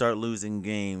when they start losing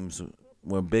games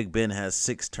where Big Ben has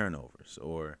 6 turnovers,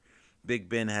 or Big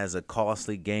Ben has a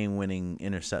costly game-winning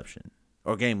interception.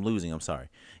 Or game-losing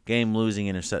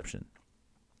interception.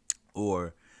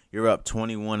 Or you're up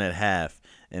 21 at half,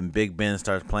 and Big Ben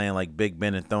starts playing like Big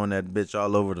Ben and throwing that bitch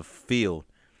all over the field.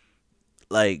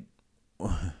 Like,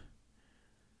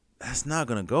 that's not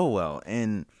going to go well.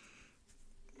 And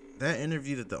that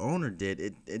interview that the owner did,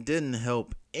 it didn't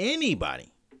help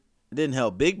anybody. It didn't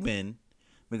help Big Ben,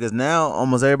 because now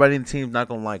almost everybody in the team's not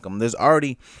going to like him. There's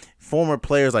already former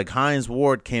players like Hines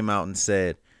Ward came out and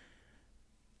said,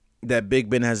 that Big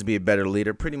Ben has to be a better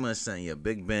leader. Pretty much saying, yeah,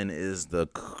 Big Ben is the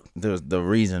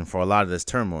reason for a lot of this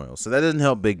turmoil. So that doesn't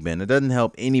help Big Ben. It doesn't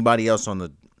help anybody else on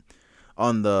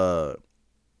the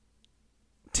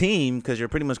team because you're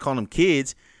pretty much calling them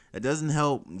kids. It doesn't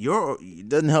help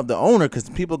the owner because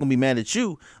people are gonna be mad at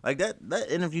you. Like that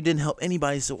interview didn't help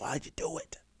anybody. So why'd you do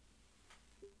it?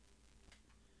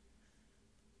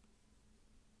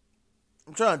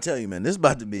 I'm trying to tell you, man, this is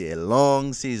about to be a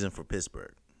long season for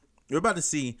Pittsburgh. You're about to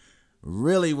see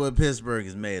really what Pittsburgh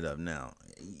is made of now.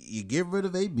 You get rid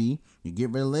of AB, you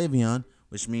get rid of Le'Veon,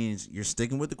 which means you're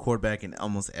sticking with the quarterback, and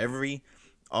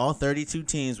all 32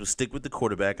 teams will stick with the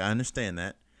quarterback. I understand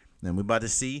that. And we're about to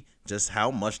see just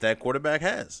how much that quarterback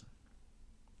has.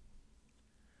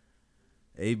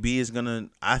 AB is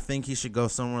I think he should go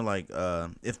somewhere like,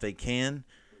 if they can,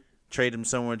 trade him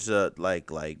somewhere to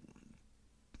like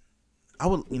I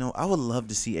would love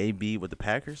to see AB with the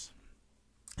Packers.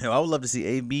 Hell, I would love to see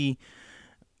AB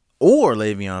or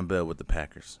Le'Veon Bell with the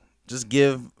Packers. Just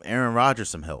give Aaron Rodgers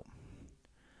some help.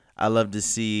 I love to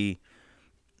see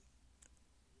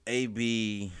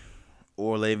AB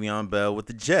or Le'Veon Bell with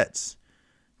the Jets.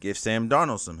 Give Sam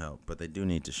Darnold some help, but they do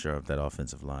need to shore up that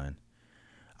offensive line.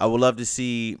 I would love to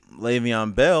see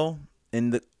Le'Veon Bell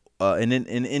in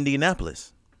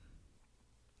Indianapolis.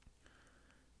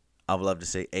 I would love to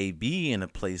say AB in a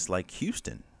place like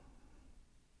Houston.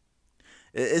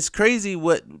 It's crazy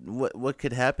what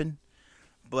could happen,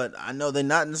 but I know they're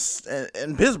not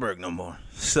in Pittsburgh no more.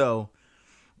 So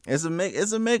it's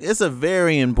a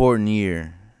very important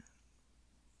year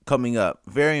coming up.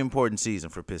 Very important season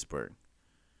for Pittsburgh,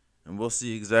 and we'll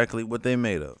see exactly what they're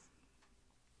made of.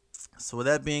 So with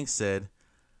that being said,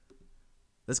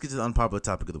 let's get to the unpopular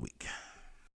topic of the week.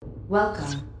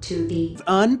 Welcome to the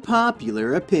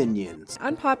Unpopular Opinions.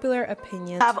 Unpopular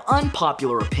opinions. Have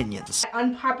unpopular opinions.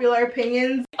 Unpopular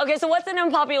opinions. Okay, so what's an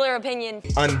unpopular opinion?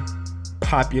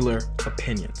 Unpopular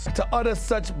opinions. To utter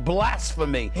such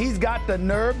blasphemy. He's got the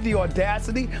nerve, the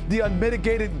audacity, the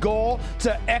unmitigated gall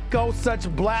to echo such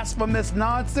blasphemous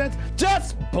nonsense.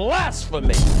 Just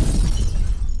blasphemy.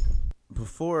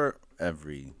 Before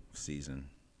every season,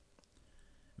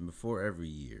 and before every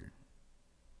year,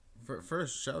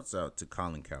 first, shouts out to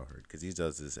Colin Cowherd because he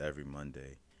does this every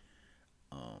Monday.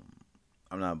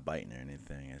 I'm not biting or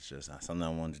anything. It's just something I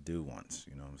wanted to do once.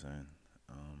 You know what I'm saying?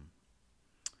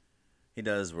 He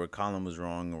does where Colin was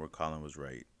wrong or where Colin was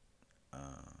right.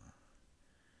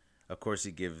 Of course,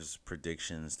 he gives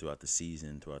predictions throughout the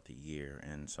season, throughout the year,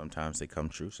 and sometimes they come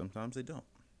true, sometimes they don't.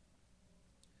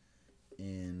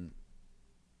 And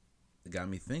it got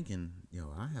me thinking,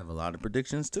 I have a lot of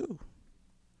predictions too.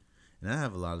 And I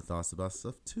have a lot of thoughts about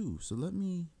stuff too. So let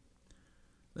me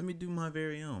do my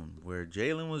very own, where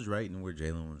Jalen was right and where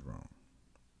Jalen was wrong.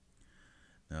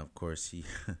 Now, of course,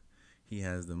 he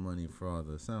has the money for all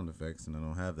the sound effects, and I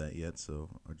don't have that yet, so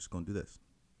I'm just gonna do this.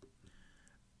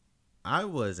 I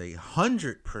was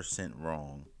 100%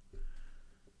 wrong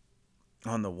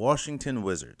on the Washington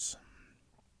Wizards.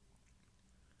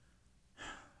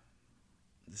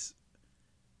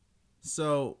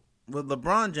 So with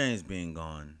LeBron James being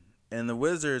gone, and the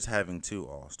Wizards having 2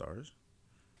 All-Stars,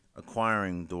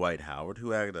 acquiring Dwight Howard,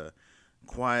 who had a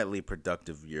quietly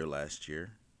productive year last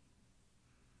year.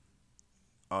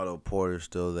 Otto Porter's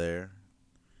still there.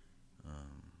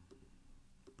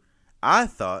 I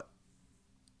thought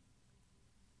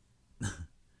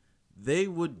they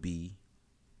would be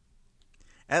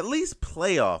at least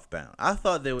playoff bound. I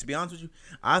thought they would, to be honest with you,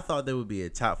 I thought they would be a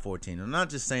top 14. I'm not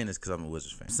just saying this because I'm a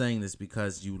Wizards fan. I'm saying this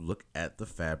because you look at the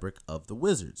fabric of the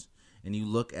Wizards. And you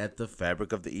look at the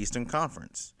fabric of the Eastern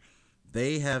Conference.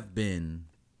 They've been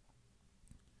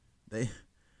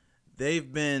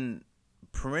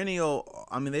perennial.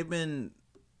 I mean, they've been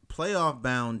playoff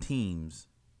bound teams.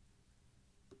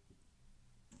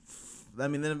 I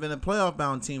mean, they've been a playoff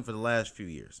bound team for the last few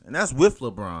years, and that's with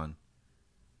LeBron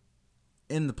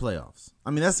in the playoffs. I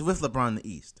mean, that's with LeBron in the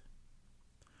East.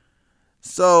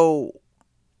 So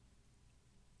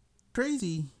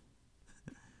crazy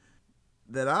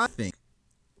that I think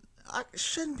I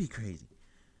shouldn't be crazy.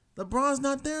 LeBron's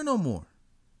not there no more.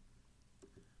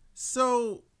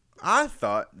 So I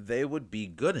thought they would be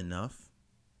good enough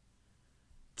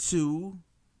to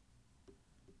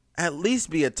at least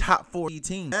be a top 40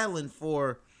 team. Battling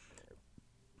for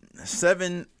 5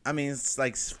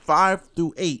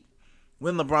 through 8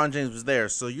 when LeBron James was there.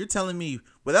 So you're telling me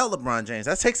without LeBron James,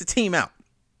 that takes a team out.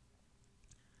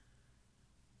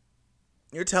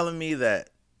 You're telling me that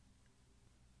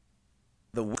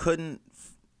couldn't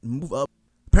move up.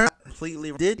 Apparently,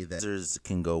 completely did. That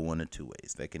can go one or two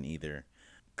ways. They can either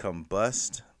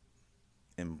combust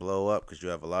and blow up because you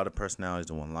have a lot of personalities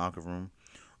in one locker room,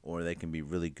 or they can be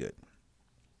really good.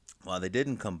 While they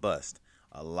didn't combust,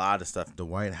 a lot of stuff.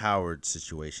 Dwight Howard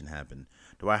situation happened.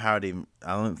 Dwight Howard,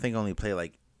 I don't think only played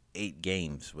like 8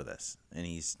 games with us, and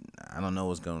I don't know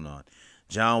what's going on.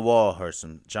 John Wall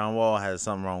John Wall has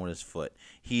something wrong with his foot.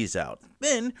 He's out.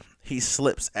 Then he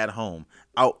slips at home,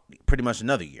 out pretty much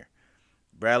another year.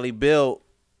 Bradley Beal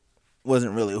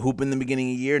wasn't really hooping in the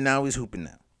beginning of the year. Now he's hooping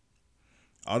now.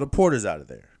 Otto Porter's out of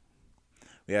there.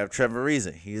 We have Trevor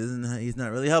Ariza. He's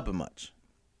not really helping much.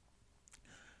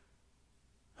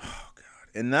 Oh,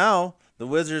 God. And now the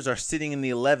Wizards are sitting in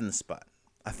the 11th spot.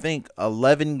 I think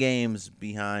 11 games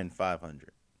behind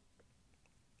 500.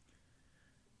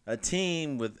 A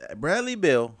team with Bradley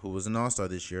Beal, who was an all-star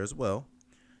this year as well.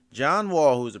 John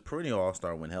Wall, who's a perennial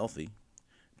all-star when healthy.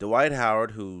 Dwight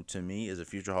Howard, who to me is a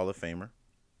future Hall of Famer,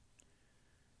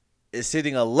 is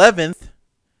sitting 11th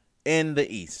in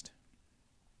the East.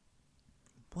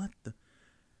 What the?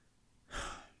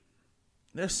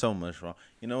 There's so much wrong.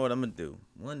 You know what I'm going to do?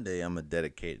 One day I'm going to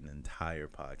dedicate an entire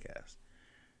podcast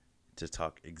to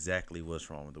talk exactly what's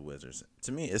wrong with the Wizards.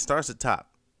 To me, it starts at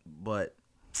top, but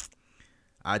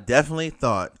I definitely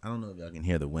thought, I don't know if y'all can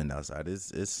hear the wind outside.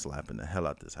 It's slapping the hell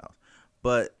out this house.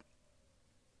 But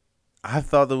I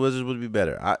thought the Wizards would be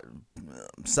better.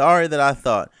 I'm sorry that I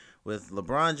thought with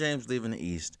LeBron James leaving the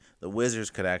East, the Wizards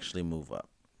could actually move up.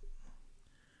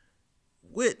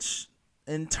 Which,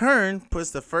 in turn,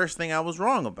 puts the first thing I was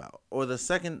wrong about. Or the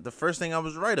first thing I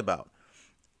was right about.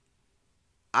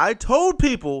 I told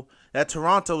people that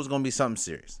Toronto was going to be something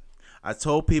serious. I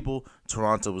told people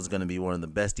Toronto was going to be one of the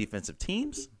best defensive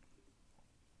teams.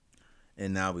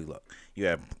 And now we look.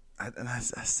 I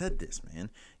said this,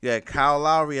 man. You had Kyle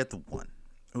Lowry at the 1,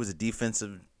 who was a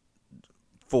defensive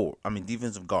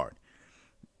guard.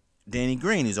 Danny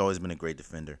Green, who's always been a great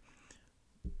defender.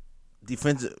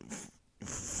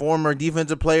 Former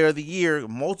defensive player of the year,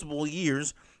 multiple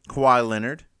years, Kawhi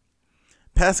Leonard.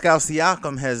 Pascal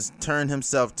Siakam has turned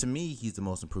himself, to me, he's the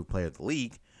most improved player of the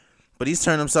league. But he's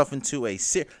turned himself into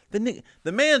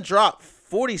the man dropped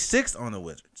 46 on the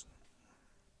Wizards.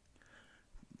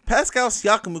 Pascal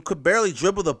Siakam, who could barely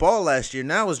dribble the ball last year,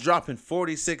 now is dropping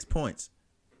 46 points.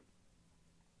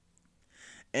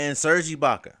 And Serge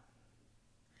Ibaka.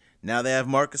 Now they have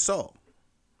Marc Gasol.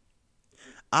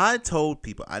 I told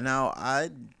people,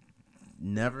 I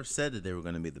never said that they were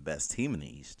going to be the best team in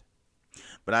the East.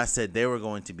 But I said they were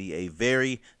going to be a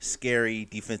very scary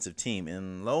defensive team.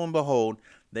 And lo and behold,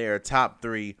 they are top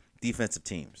 3 defensive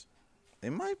teams. They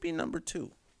might be number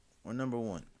 2 or number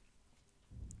 1.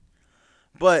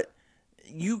 But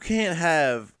you can't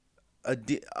have and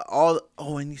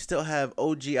you still have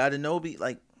OG Anunoby.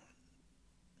 Like,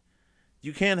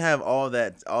 you can't have all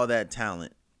that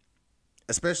talent,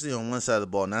 especially on one side of the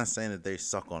ball. Not saying that they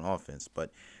suck on offense,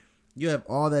 but you have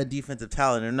all that defensive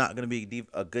talent. They're not going to be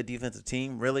a good defensive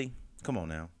team, really. Come on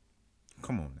now.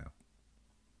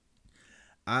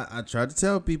 I tried to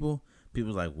tell people.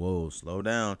 People's like, whoa, slow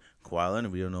down. Kawhi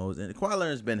Leonard, we don't know. And Kawhi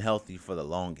Leonard's been healthy for the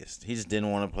longest. He just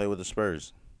didn't want to play with the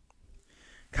Spurs.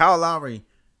 Kyle Lowry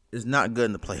is not good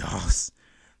in the playoffs.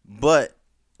 But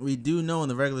we do know in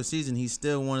the regular season he's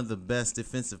still one of the best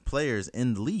defensive players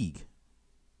in the league.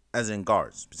 As in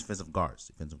guards. Defensive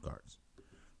guards.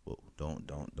 Whoa,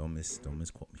 don't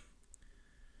misquote me.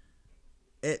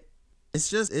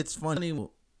 It's funny.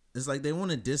 It's like they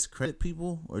want to discredit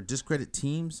people or discredit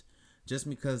teams just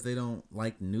because they don't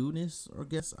like newness, or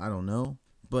guess. I don't know.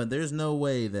 But there's no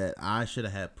way that I should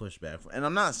have had pushback. And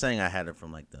I'm not saying I had it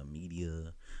from like the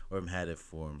media or had it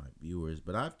for my viewers,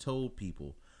 but I've told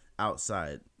people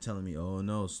outside telling me, oh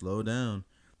no, slow down.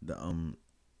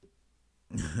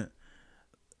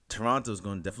 Toronto's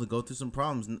going to definitely go through some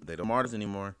problems. They don't Martins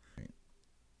anymore.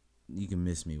 You can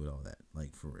miss me with all that,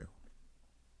 like for real.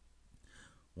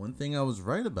 One thing I was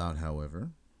right about,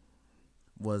 however,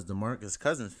 was DeMarcus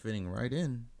Cousins fitting right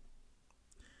in.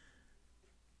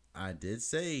 I did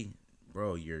say,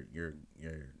 bro, you're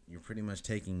pretty much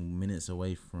taking minutes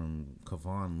away from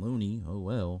Kevon Looney. Oh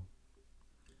well.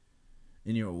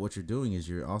 And what you're doing is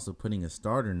you're also putting a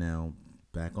starter now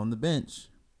back on the bench.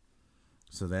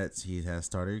 So he has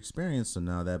starter experience. So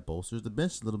now that bolsters the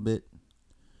bench a little bit.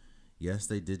 Yes,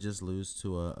 they did just lose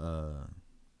to a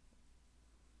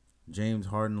James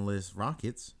Harden-less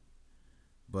Rockets.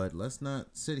 But let's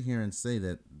not sit here and say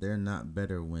that they're not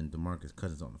better when DeMarcus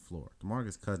Cousins is on the floor.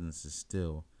 DeMarcus Cousins is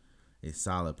still a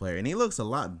solid player. And he looks a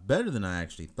lot better than I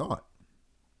actually thought.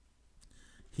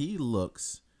 He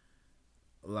looks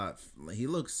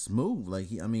smooth.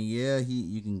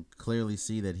 You can clearly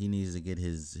see that he needs to get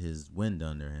his wind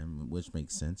under him, which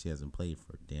makes sense. He hasn't played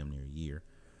for damn near a year.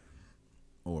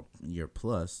 or year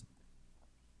plus.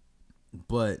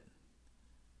 But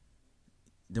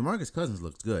DeMarcus Cousins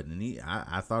looks good, and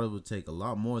I thought it would take a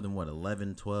lot more than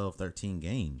 11, 12, 13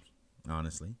 games,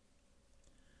 honestly.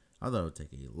 I thought it would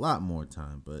take a lot more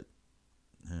time, but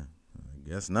I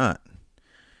guess not.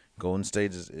 Golden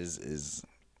State is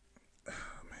oh,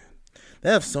 man. They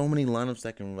have so many lineups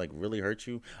that can like really hurt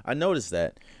you. I noticed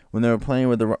that when they were playing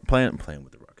with the Rockets.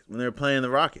 When they were playing the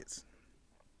Rockets,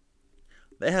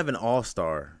 they have an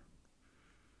all-star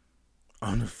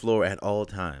on the floor at all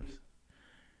times.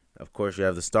 Of course, you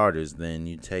have the starters. Then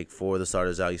you take 4 of the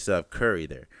starters out. You still have Curry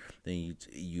there. Then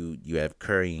you have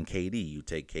Curry and KD. You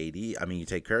take Curry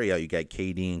out. You got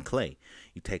KD and Clay.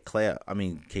 You take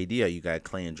KD out. You got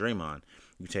Clay and Draymond.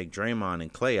 You take Draymond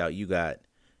and Clay out. You got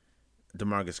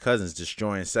DeMarcus Cousins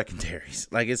destroying secondaries.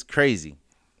 Like, it's crazy.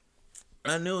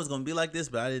 I knew it was gonna be like this,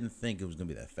 but I didn't think it was gonna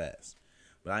be that fast.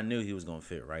 But I knew he was gonna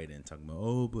fit right in. Talking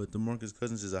about, but DeMarcus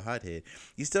Cousins is a hothead.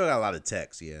 He still got a lot of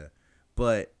techs, yeah,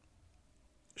 but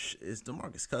it's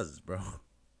DeMarcus Cousins, bro.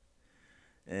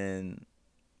 And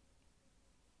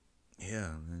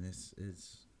yeah, man, it's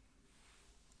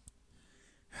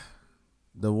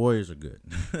the Warriors are good.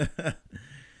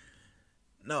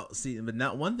 No, see, but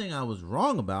now one thing I was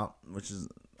wrong about, which is,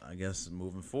 I guess,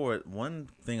 moving forward, one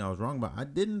thing I was wrong about, I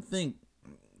didn't think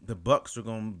the Bucks were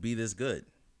gonna be this good.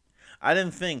 I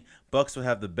didn't think Bucks would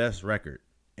have the best record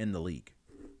in the league.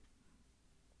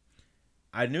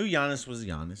 I knew Giannis was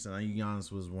Giannis, and I knew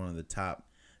Giannis was one of the top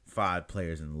 5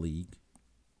 players in the league,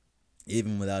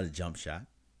 even without a jump shot.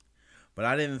 But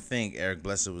I didn't think Eric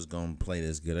Bledsoe was going to play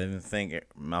this good. I didn't think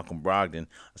Malcolm Brogdon,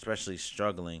 especially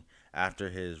struggling after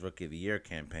his Rookie of the Year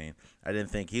campaign, I didn't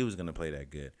think he was going to play that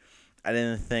good. I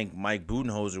didn't think Mike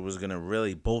Budenholzer was going to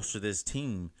really bolster this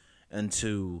team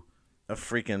into a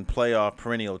freaking playoff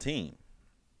perennial team.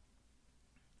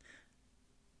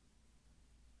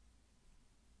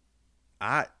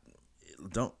 I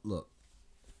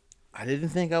didn't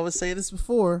think I would say this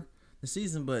before the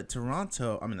season, but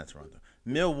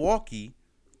Milwaukee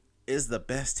is the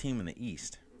best team in the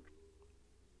East.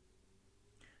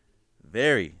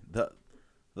 The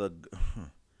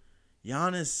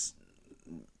Giannis,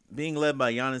 being led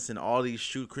by Giannis and all these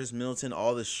Chris Middleton,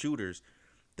 all the shooters,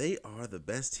 they are the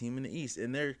best team in the East,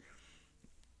 and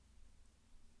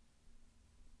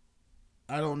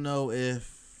I don't know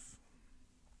if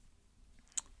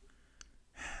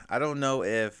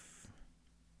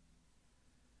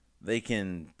they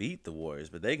can beat the Warriors,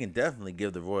 but they can definitely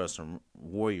give the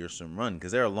Warriors some run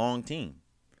because they're a long team.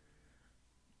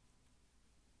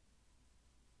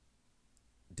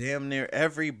 Damn near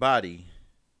everybody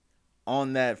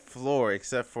on that floor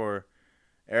except for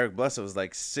Eric Bledsoe was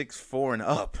like 6'4" and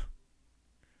up.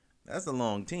 That's a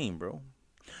long team, bro.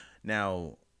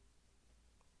 Now,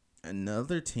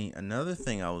 another thing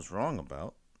I was wrong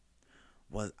about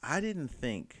was I didn't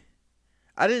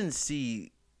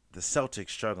see the Celtics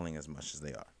struggling as much as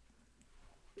they are.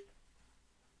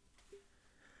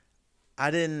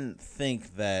 I didn't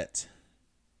think that.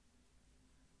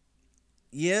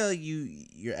 Yeah,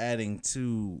 you're adding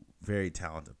 2 very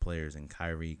talented players in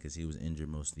Kyrie because he was injured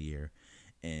most of the year,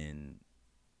 and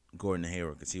Gordon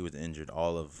Hayward because he was injured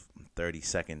all of 30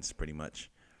 seconds pretty much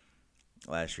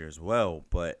last year as well.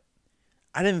 But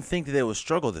I didn't think that they would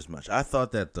struggle this much. I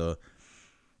thought that the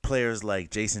players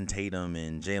like Jason Tatum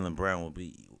and Jaylen Brown would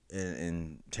be,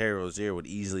 and Terry Rozier would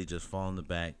easily just fall in the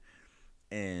back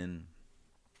and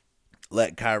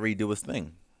let Kyrie do his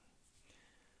thing.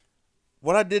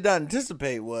 What I did not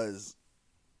anticipate was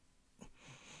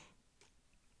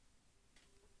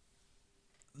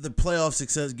the playoff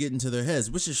success getting to their heads,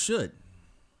 which it should.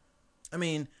 I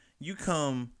mean, you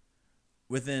come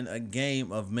within a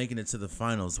game of making it to the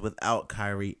finals without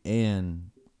Kyrie and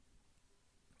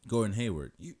Gordon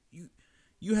Hayward.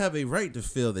 You have a right to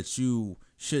feel that you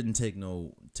shouldn't take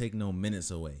no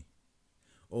minutes away,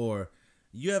 or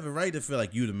you have a right to feel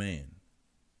like you the man.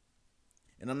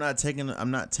 And I'm not bashing them. I'm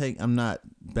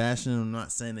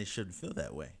not saying they shouldn't feel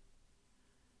that way.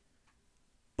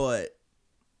 But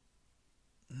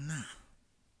nah,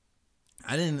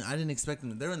 I didn't expect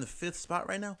them. They're in the 5th spot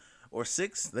right now, or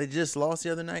 6th. They just lost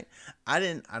the other night.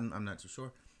 I'm not too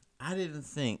sure. I didn't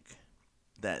think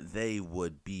that they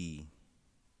would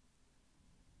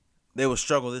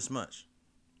struggle this much.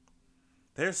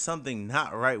 There's something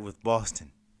not right with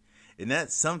Boston, and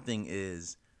that something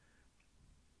is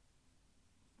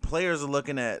players are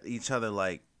looking at each other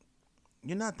like,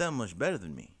 you're not that much better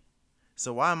than me,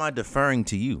 so why am I deferring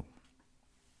to you?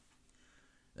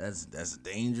 That's a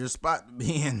dangerous spot to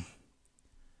be in.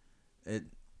 I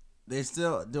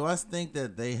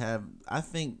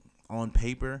think on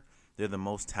paper they're the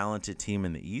most talented team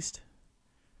in the East,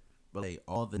 but they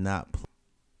all did not play.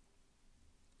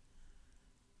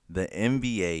 The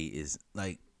NBA is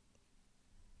like,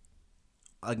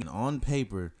 again, on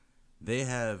paper, they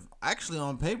have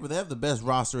the best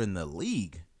roster in the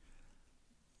league.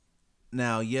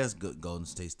 Now, yes, Golden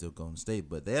State's still Golden State,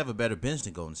 but they have a better bench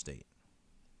than Golden State.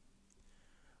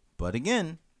 But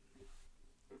again,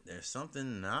 there's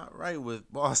something not right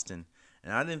with Boston,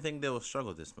 and I didn't think they would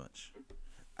struggle this much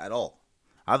at all.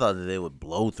 I thought that they would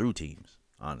blow through teams,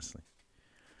 honestly.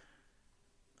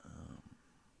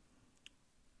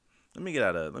 Let me get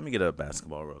out of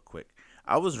basketball real quick.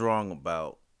 I was wrong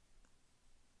about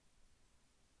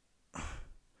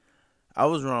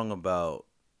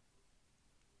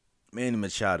Manny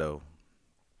Machado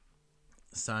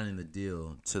signing the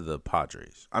deal to the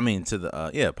Padres.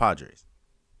 Padres.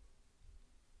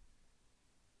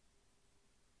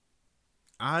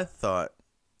 I thought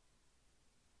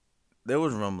there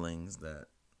was rumblings that,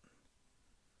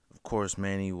 of course,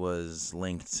 Manny was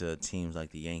linked to teams like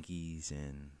the Yankees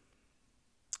and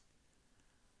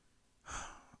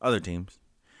other teams,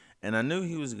 and I knew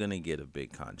he was gonna get a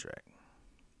big contract.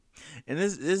 And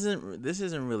this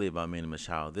isn't really about Manny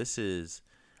Machado.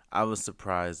 I was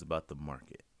surprised about the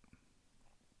market.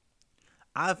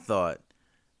 I thought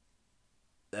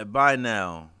that by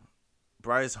now,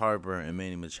 Bryce Harper and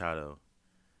Manny Machado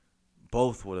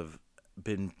both would have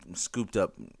been scooped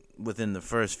up within the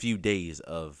first few days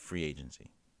of free agency.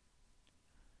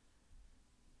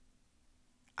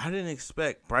 I didn't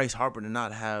expect Bryce Harper to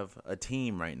not have a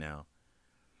team right now.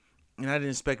 And I didn't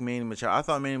expect Manny Machado. I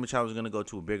thought Manny Machado was going to go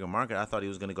to a bigger market. I thought he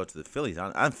was going to go to the Phillies.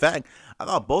 In fact, I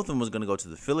thought both of them was going to go to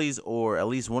the Phillies, or at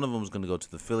least one of them was going to go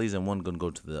to the Phillies and one going to go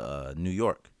to the New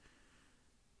York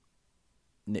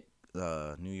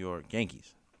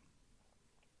Yankees.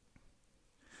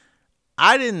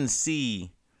 I didn't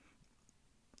see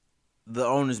the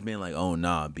owners being like, "Oh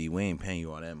nah, B, we ain't paying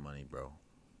you all that money, bro."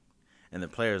 And the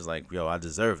players like, "Yo, I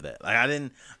deserve that." Like I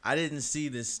didn't see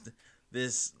this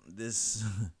this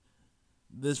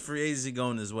free agency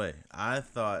going this way. I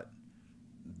thought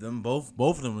both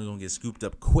of them were gonna get scooped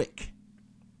up quick,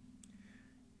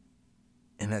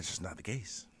 and that's just not the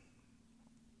case.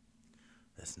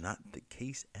 That's not the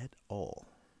case at all.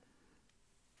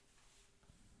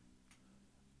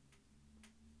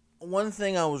 One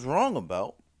thing I was wrong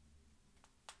about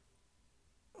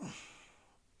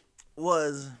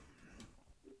was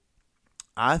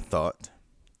I thought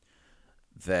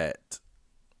that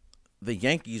the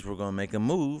Yankees were going to make a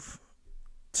move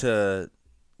to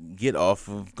get off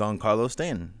of Giancarlo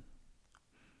Stanton.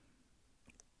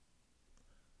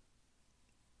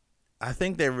 I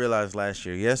think they realized last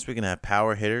year, yes, we can have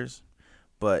power hitters,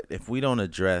 but if we don't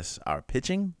address our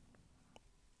pitching,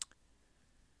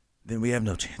 then we have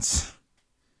no chance.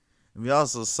 We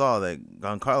also saw that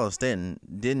Giancarlo Stanton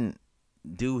didn't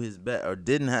do his best or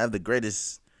didn't have the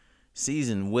greatest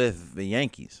season with the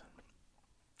Yankees.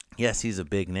 Yes, he's a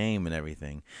big name and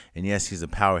everything, and yes, he's a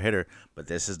power hitter, but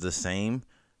this is the same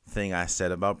thing I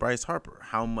said about Bryce Harper.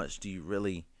 How much do you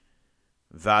really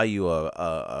value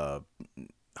a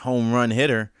home run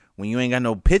hitter when you ain't got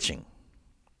no pitching?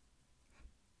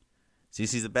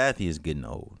 CC Sabathia is getting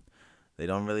old. They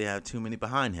don't really have too many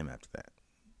behind him after that.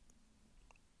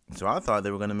 So I thought they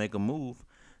were going to make a move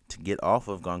to get off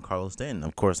of Giancarlo Stanton.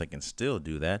 Of course, I can still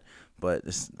do that, but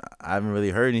I haven't really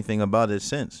heard anything about it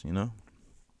since, you know.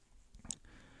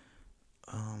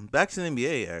 Back to the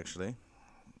NBA, actually,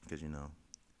 because, you know,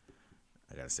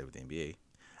 I got to stay with the NBA.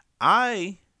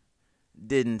 I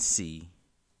didn't see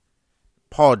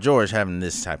Paul George having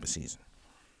this type of season.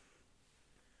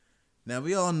 Now,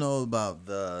 we all know about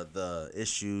the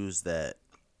issues that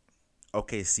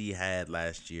OKC had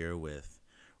last year with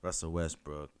Russell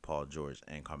Westbrook, Paul George,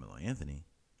 and Carmelo Anthony.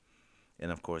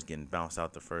 And, of course, getting bounced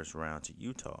out the first round to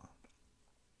Utah.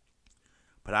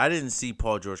 But I didn't see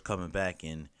Paul George coming back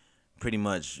and pretty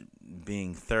much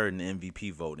being third in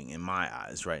MVP voting in my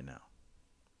eyes right now.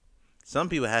 Some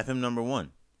people have him number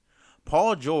one.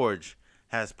 Paul George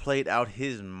has played out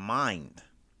his mind.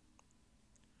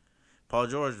 Paul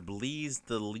George leads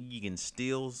the league in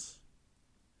steals.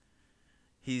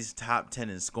 He's top 10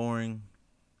 in scoring.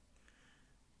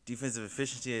 Defensive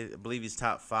efficiency, I believe he's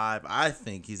top 5. I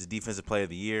think he's a defensive player of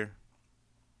the year.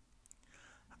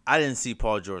 I didn't see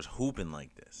Paul George hooping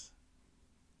like this.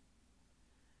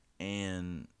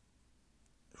 And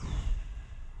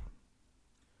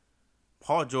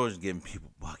Paul George is giving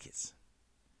people buckets.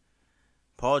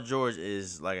 Paul George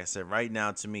is, like I said, right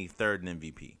now to me, third in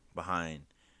MVP behind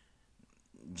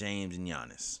James and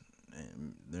Giannis.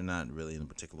 And they're not really in a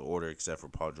particular order except for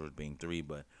Paul George being 3,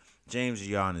 but James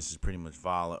Giannis is pretty much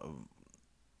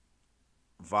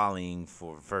volleying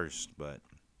for first, but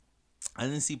I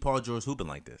didn't see Paul George hooping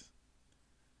like this.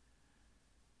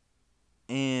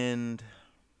 And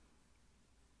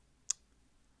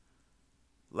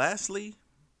lastly,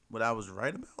 what I was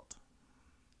right about.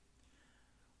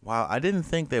 While I didn't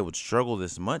think they would struggle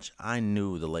this much, I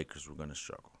knew the Lakers were going to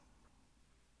struggle.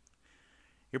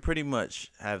 You pretty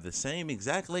much have the same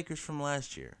exact Lakers from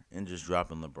last year and just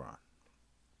dropping LeBron.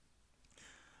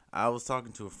 I was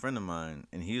talking to a friend of mine,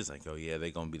 and he was like, "Oh yeah,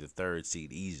 they're gonna be the 3rd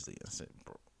seed easily." I said,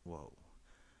 "Bro, whoa."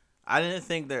 I didn't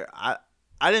think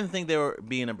they were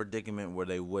be in a predicament where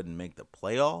they wouldn't make the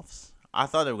playoffs. I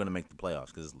thought they were gonna make the playoffs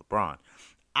because it's LeBron.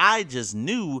 I just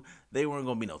knew they weren't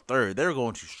gonna be no 3rd. They were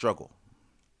going to struggle.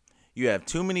 You have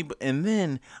too many, and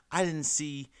then I didn't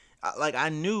see. I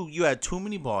knew you had too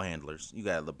many ball handlers. You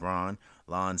got LeBron,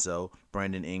 Lonzo,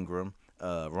 Brandon Ingram,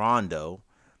 Rondo,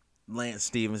 Lance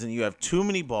Stevenson. You have too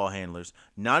many ball handlers,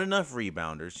 not enough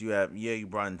rebounders. You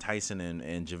brought in Tyson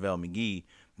and JaVale McGee,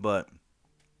 but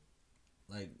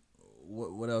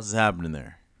what else is happening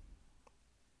there?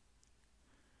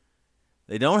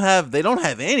 They don't have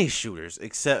any shooters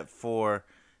except for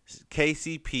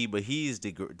KCP, but he's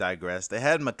digressed. They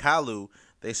had McCallum,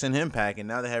 they sent him packing.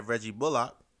 Now they have Reggie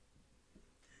Bullock.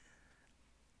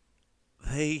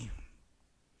 They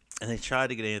tried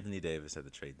to get Anthony Davis at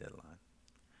the trade deadline.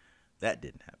 That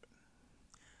didn't happen.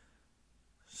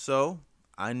 So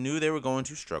I knew they were going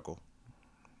to struggle.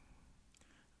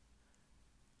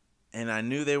 And I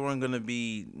knew they weren't going to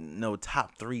be no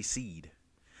top 3 seed.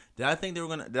 Did I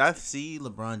see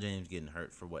LeBron James getting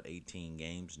hurt for 18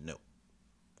 games? No.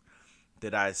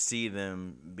 Did I see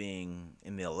them being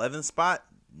in the 11th spot?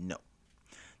 No.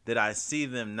 Did I see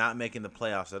them not making the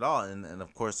playoffs at all? And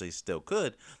of course they still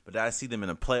could. But did I see them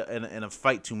in a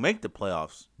fight to make the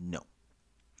playoffs? No.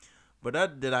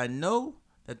 But did I know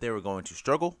that they were going to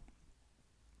struggle?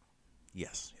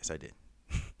 Yes, I did.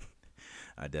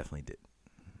 I definitely did.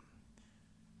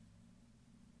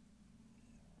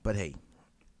 But hey,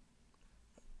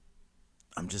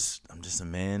 I'm just a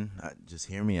man. Just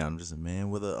hear me out. I'm just a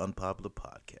man with an unpopular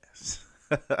podcast.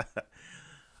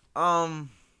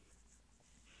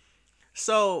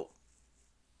 So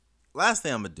last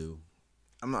thing I'm gonna do,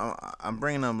 I'm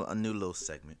bringing up a new little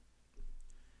segment.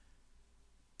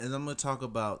 And I'm going to talk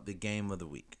about the game of the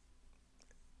week.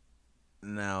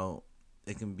 Now,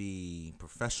 it can be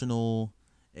professional.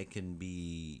 It can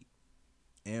be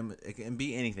anything.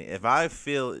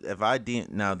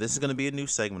 Now, this is going to be a new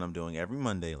segment I'm doing every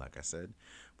Monday, like I said,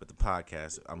 with the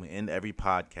podcast. I'm going to end every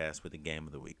podcast with the game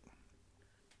of the week.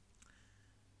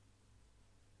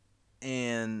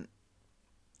 And,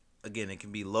 again, it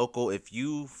can be local. If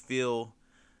you feel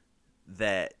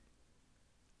that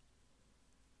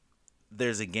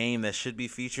there's a game that should be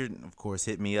featured, of course,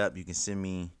 hit me up. You can hit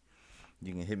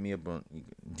me up on, you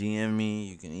can DM me,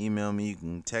 you can email me, you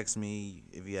can text me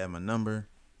if you have my number.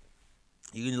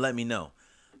 You can let me know.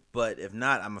 But if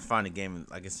not, I'm going to find a game.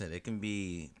 Like I said, it can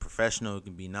be professional, it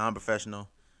can be non-professional.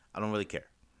 I don't really care.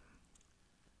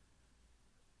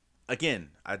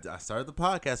 Again, I started the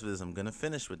podcast with this. I'm going to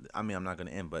finish with, I'm not going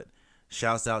to end, but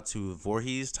shouts out to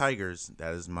Voorhees Tigers.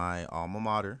 That is my alma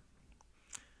mater.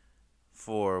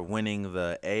 For winning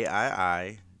the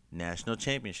AII National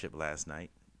Championship last night,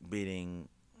 beating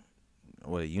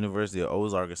University of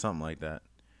Ozark or something like that.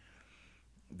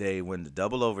 They win the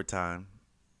double overtime.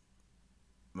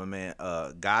 My man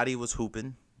Gotti was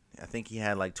hooping. I think he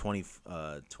had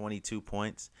 22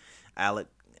 points.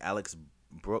 Alex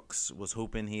Brooks was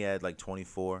hooping. He had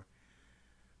 24.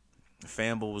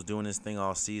 Famble was doing his thing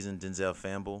all season. Denzel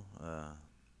Famble.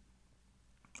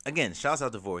 Again, shouts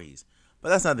out to Voorhees. But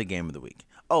that's not the game of the week.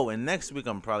 Oh, and next week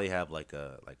I'm probably have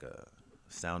a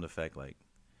sound effect, like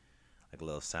a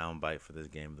little sound bite for this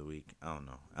game of the week. I don't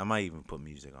know. I might even put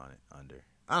music on it under.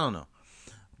 I don't know.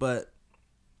 But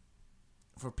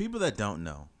for people that don't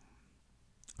know,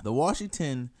 the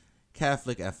Washington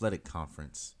Catholic Athletic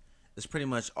Conference is pretty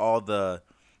much all the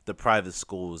private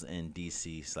schools in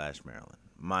DC/Maryland,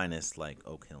 minus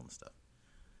Oak Hill and stuff.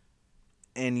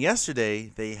 And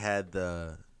yesterday they had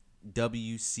the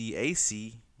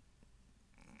WCAC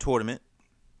tournament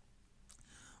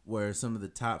where some of the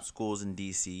top schools in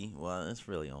DC, well, it's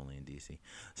really only in DC,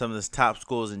 some of the top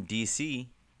schools in DC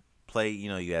play.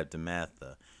 You have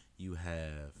DeMatha, you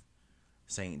have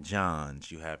St.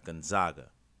 John's, you have Gonzaga,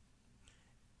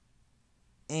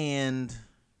 and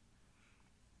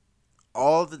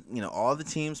all the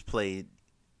teams played.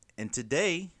 And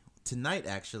tonight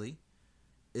actually,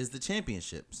 is the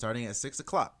championship starting at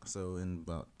 6:00. So in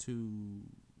about 2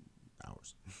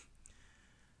 hours.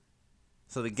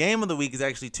 So the game of the week is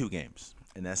actually 2 games,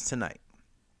 and that's tonight.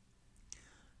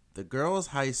 The girls'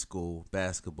 high school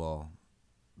basketball,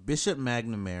 Bishop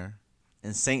McNamara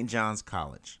and St. John's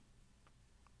College.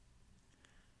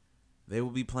 They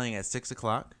will be playing at 6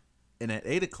 o'clock, and at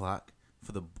 8 o'clock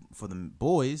for the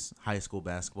boys' high school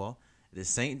basketball, it is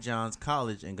St. John's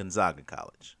College and Gonzaga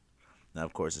College. Now,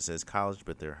 of course, it says college,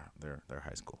 but they're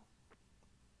high school.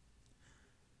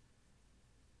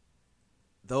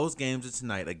 Those games are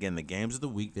tonight. Again, the games of the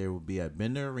week, they will be at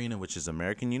Bender Arena, which is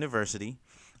American University.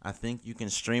 I think you can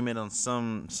stream it on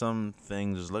some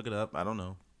things. Just look it up. I don't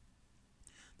know.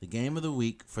 The game of the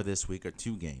week for this week are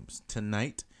 2 games.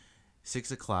 Tonight, 6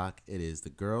 o'clock, it is the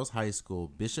girls' high school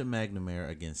Bishop McNamara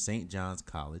against St. John's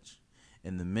College.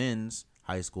 And the men's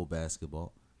high school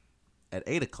basketball at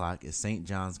 8 o'clock is St.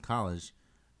 John's College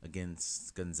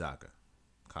against Gonzaga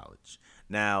College.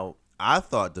 Now, I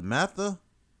thought DeMatha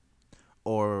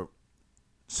or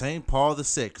St. Paul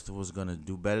VI was going to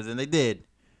do better than they did.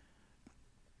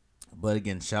 But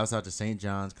again, shouts out to St.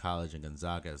 John's College and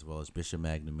Gonzaga, as well as Bishop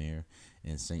McNamara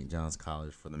and St. John's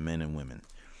College for the men and women.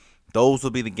 Those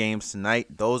will be the games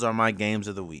tonight. Those are my games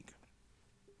of the week.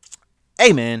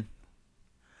 Hey, man.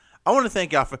 I want to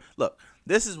thank y'all for... Look,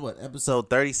 this is what,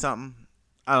 episode 30-something?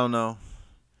 I don't know.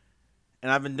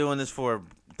 And I've been doing this for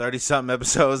 30-something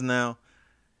episodes now.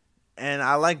 And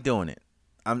I like doing it.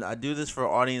 I do this for an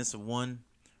audience of 1.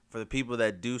 For the people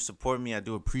that do support me, I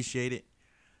do appreciate it.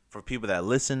 For people that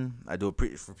listen,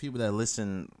 for people that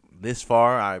listen this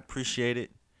far, I appreciate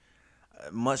it.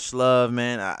 Much love,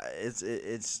 man.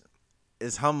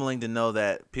 It's humbling to know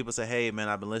that people say, "Hey, man,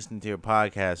 I've been listening to your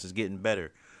podcast. It's getting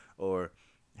better," or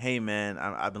 "Hey, man,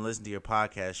 I've been listening to your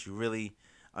podcast. You really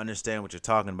understand what you're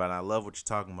talking about. I love what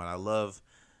you're talking about. I love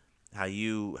how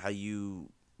you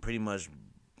pretty much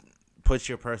put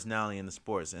your personality in the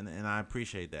sports," and I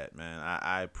appreciate that, man.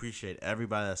 I appreciate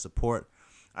everybody that support.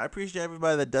 I appreciate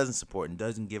everybody that doesn't support and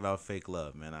doesn't give out fake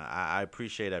love, man. I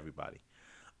appreciate everybody.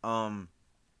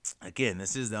 Again,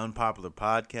 this is the Unpopular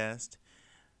Podcast.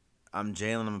 I'm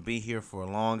Jalen. I'm going to be here for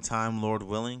a long time, Lord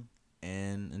willing.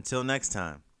 And until next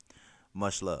time,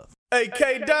 much love. Hey,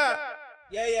 K-Dot.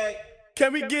 Yeah.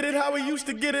 Can we get it how we used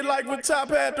to get it, like when Top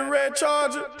had the red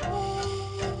Charger?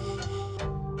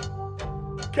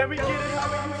 Can we get it how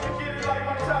we used to get it, like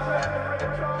when Top had the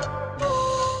red Charger?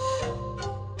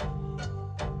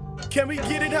 Can we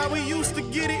get it how we used to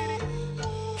get it?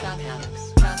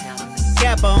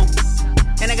 Cap on,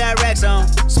 and I got racks on.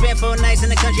 Spent 4 nights in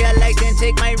the country I like, then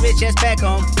take my rich ass back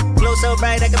home. Glow so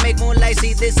bright I can make moonlight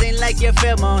see. This ain't like your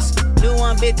pheromones. New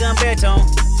one, big gun baritone.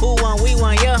 Who won? We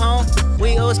won. Your home.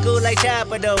 We old school like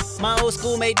Chopper though. My old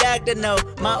school made Dr. No.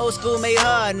 My old school made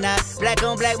hard not. Black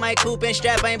on black, my coupe and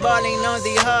strap. Ain't balling on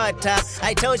the hard top.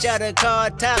 I told y'all to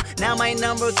call top. Now my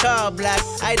number call block.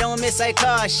 I don't miss, I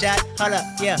call shot. Hold up,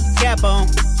 yeah, cap on.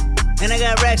 And I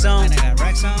got racks on.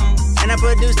 And I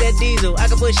produce that diesel. I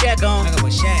can put Shaq on.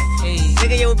 Hey.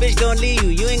 Nigga, your bitch gon' leave you.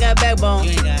 You ain't got backbone.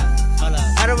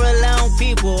 I don't rely on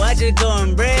people. I just go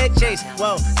and bread chase.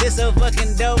 Whoa, this so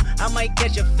fucking dope. I might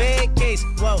catch a fed case.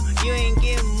 Whoa, you ain't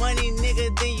getting money,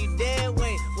 nigga, then you dead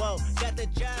weight. Whoa, got the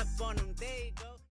drop on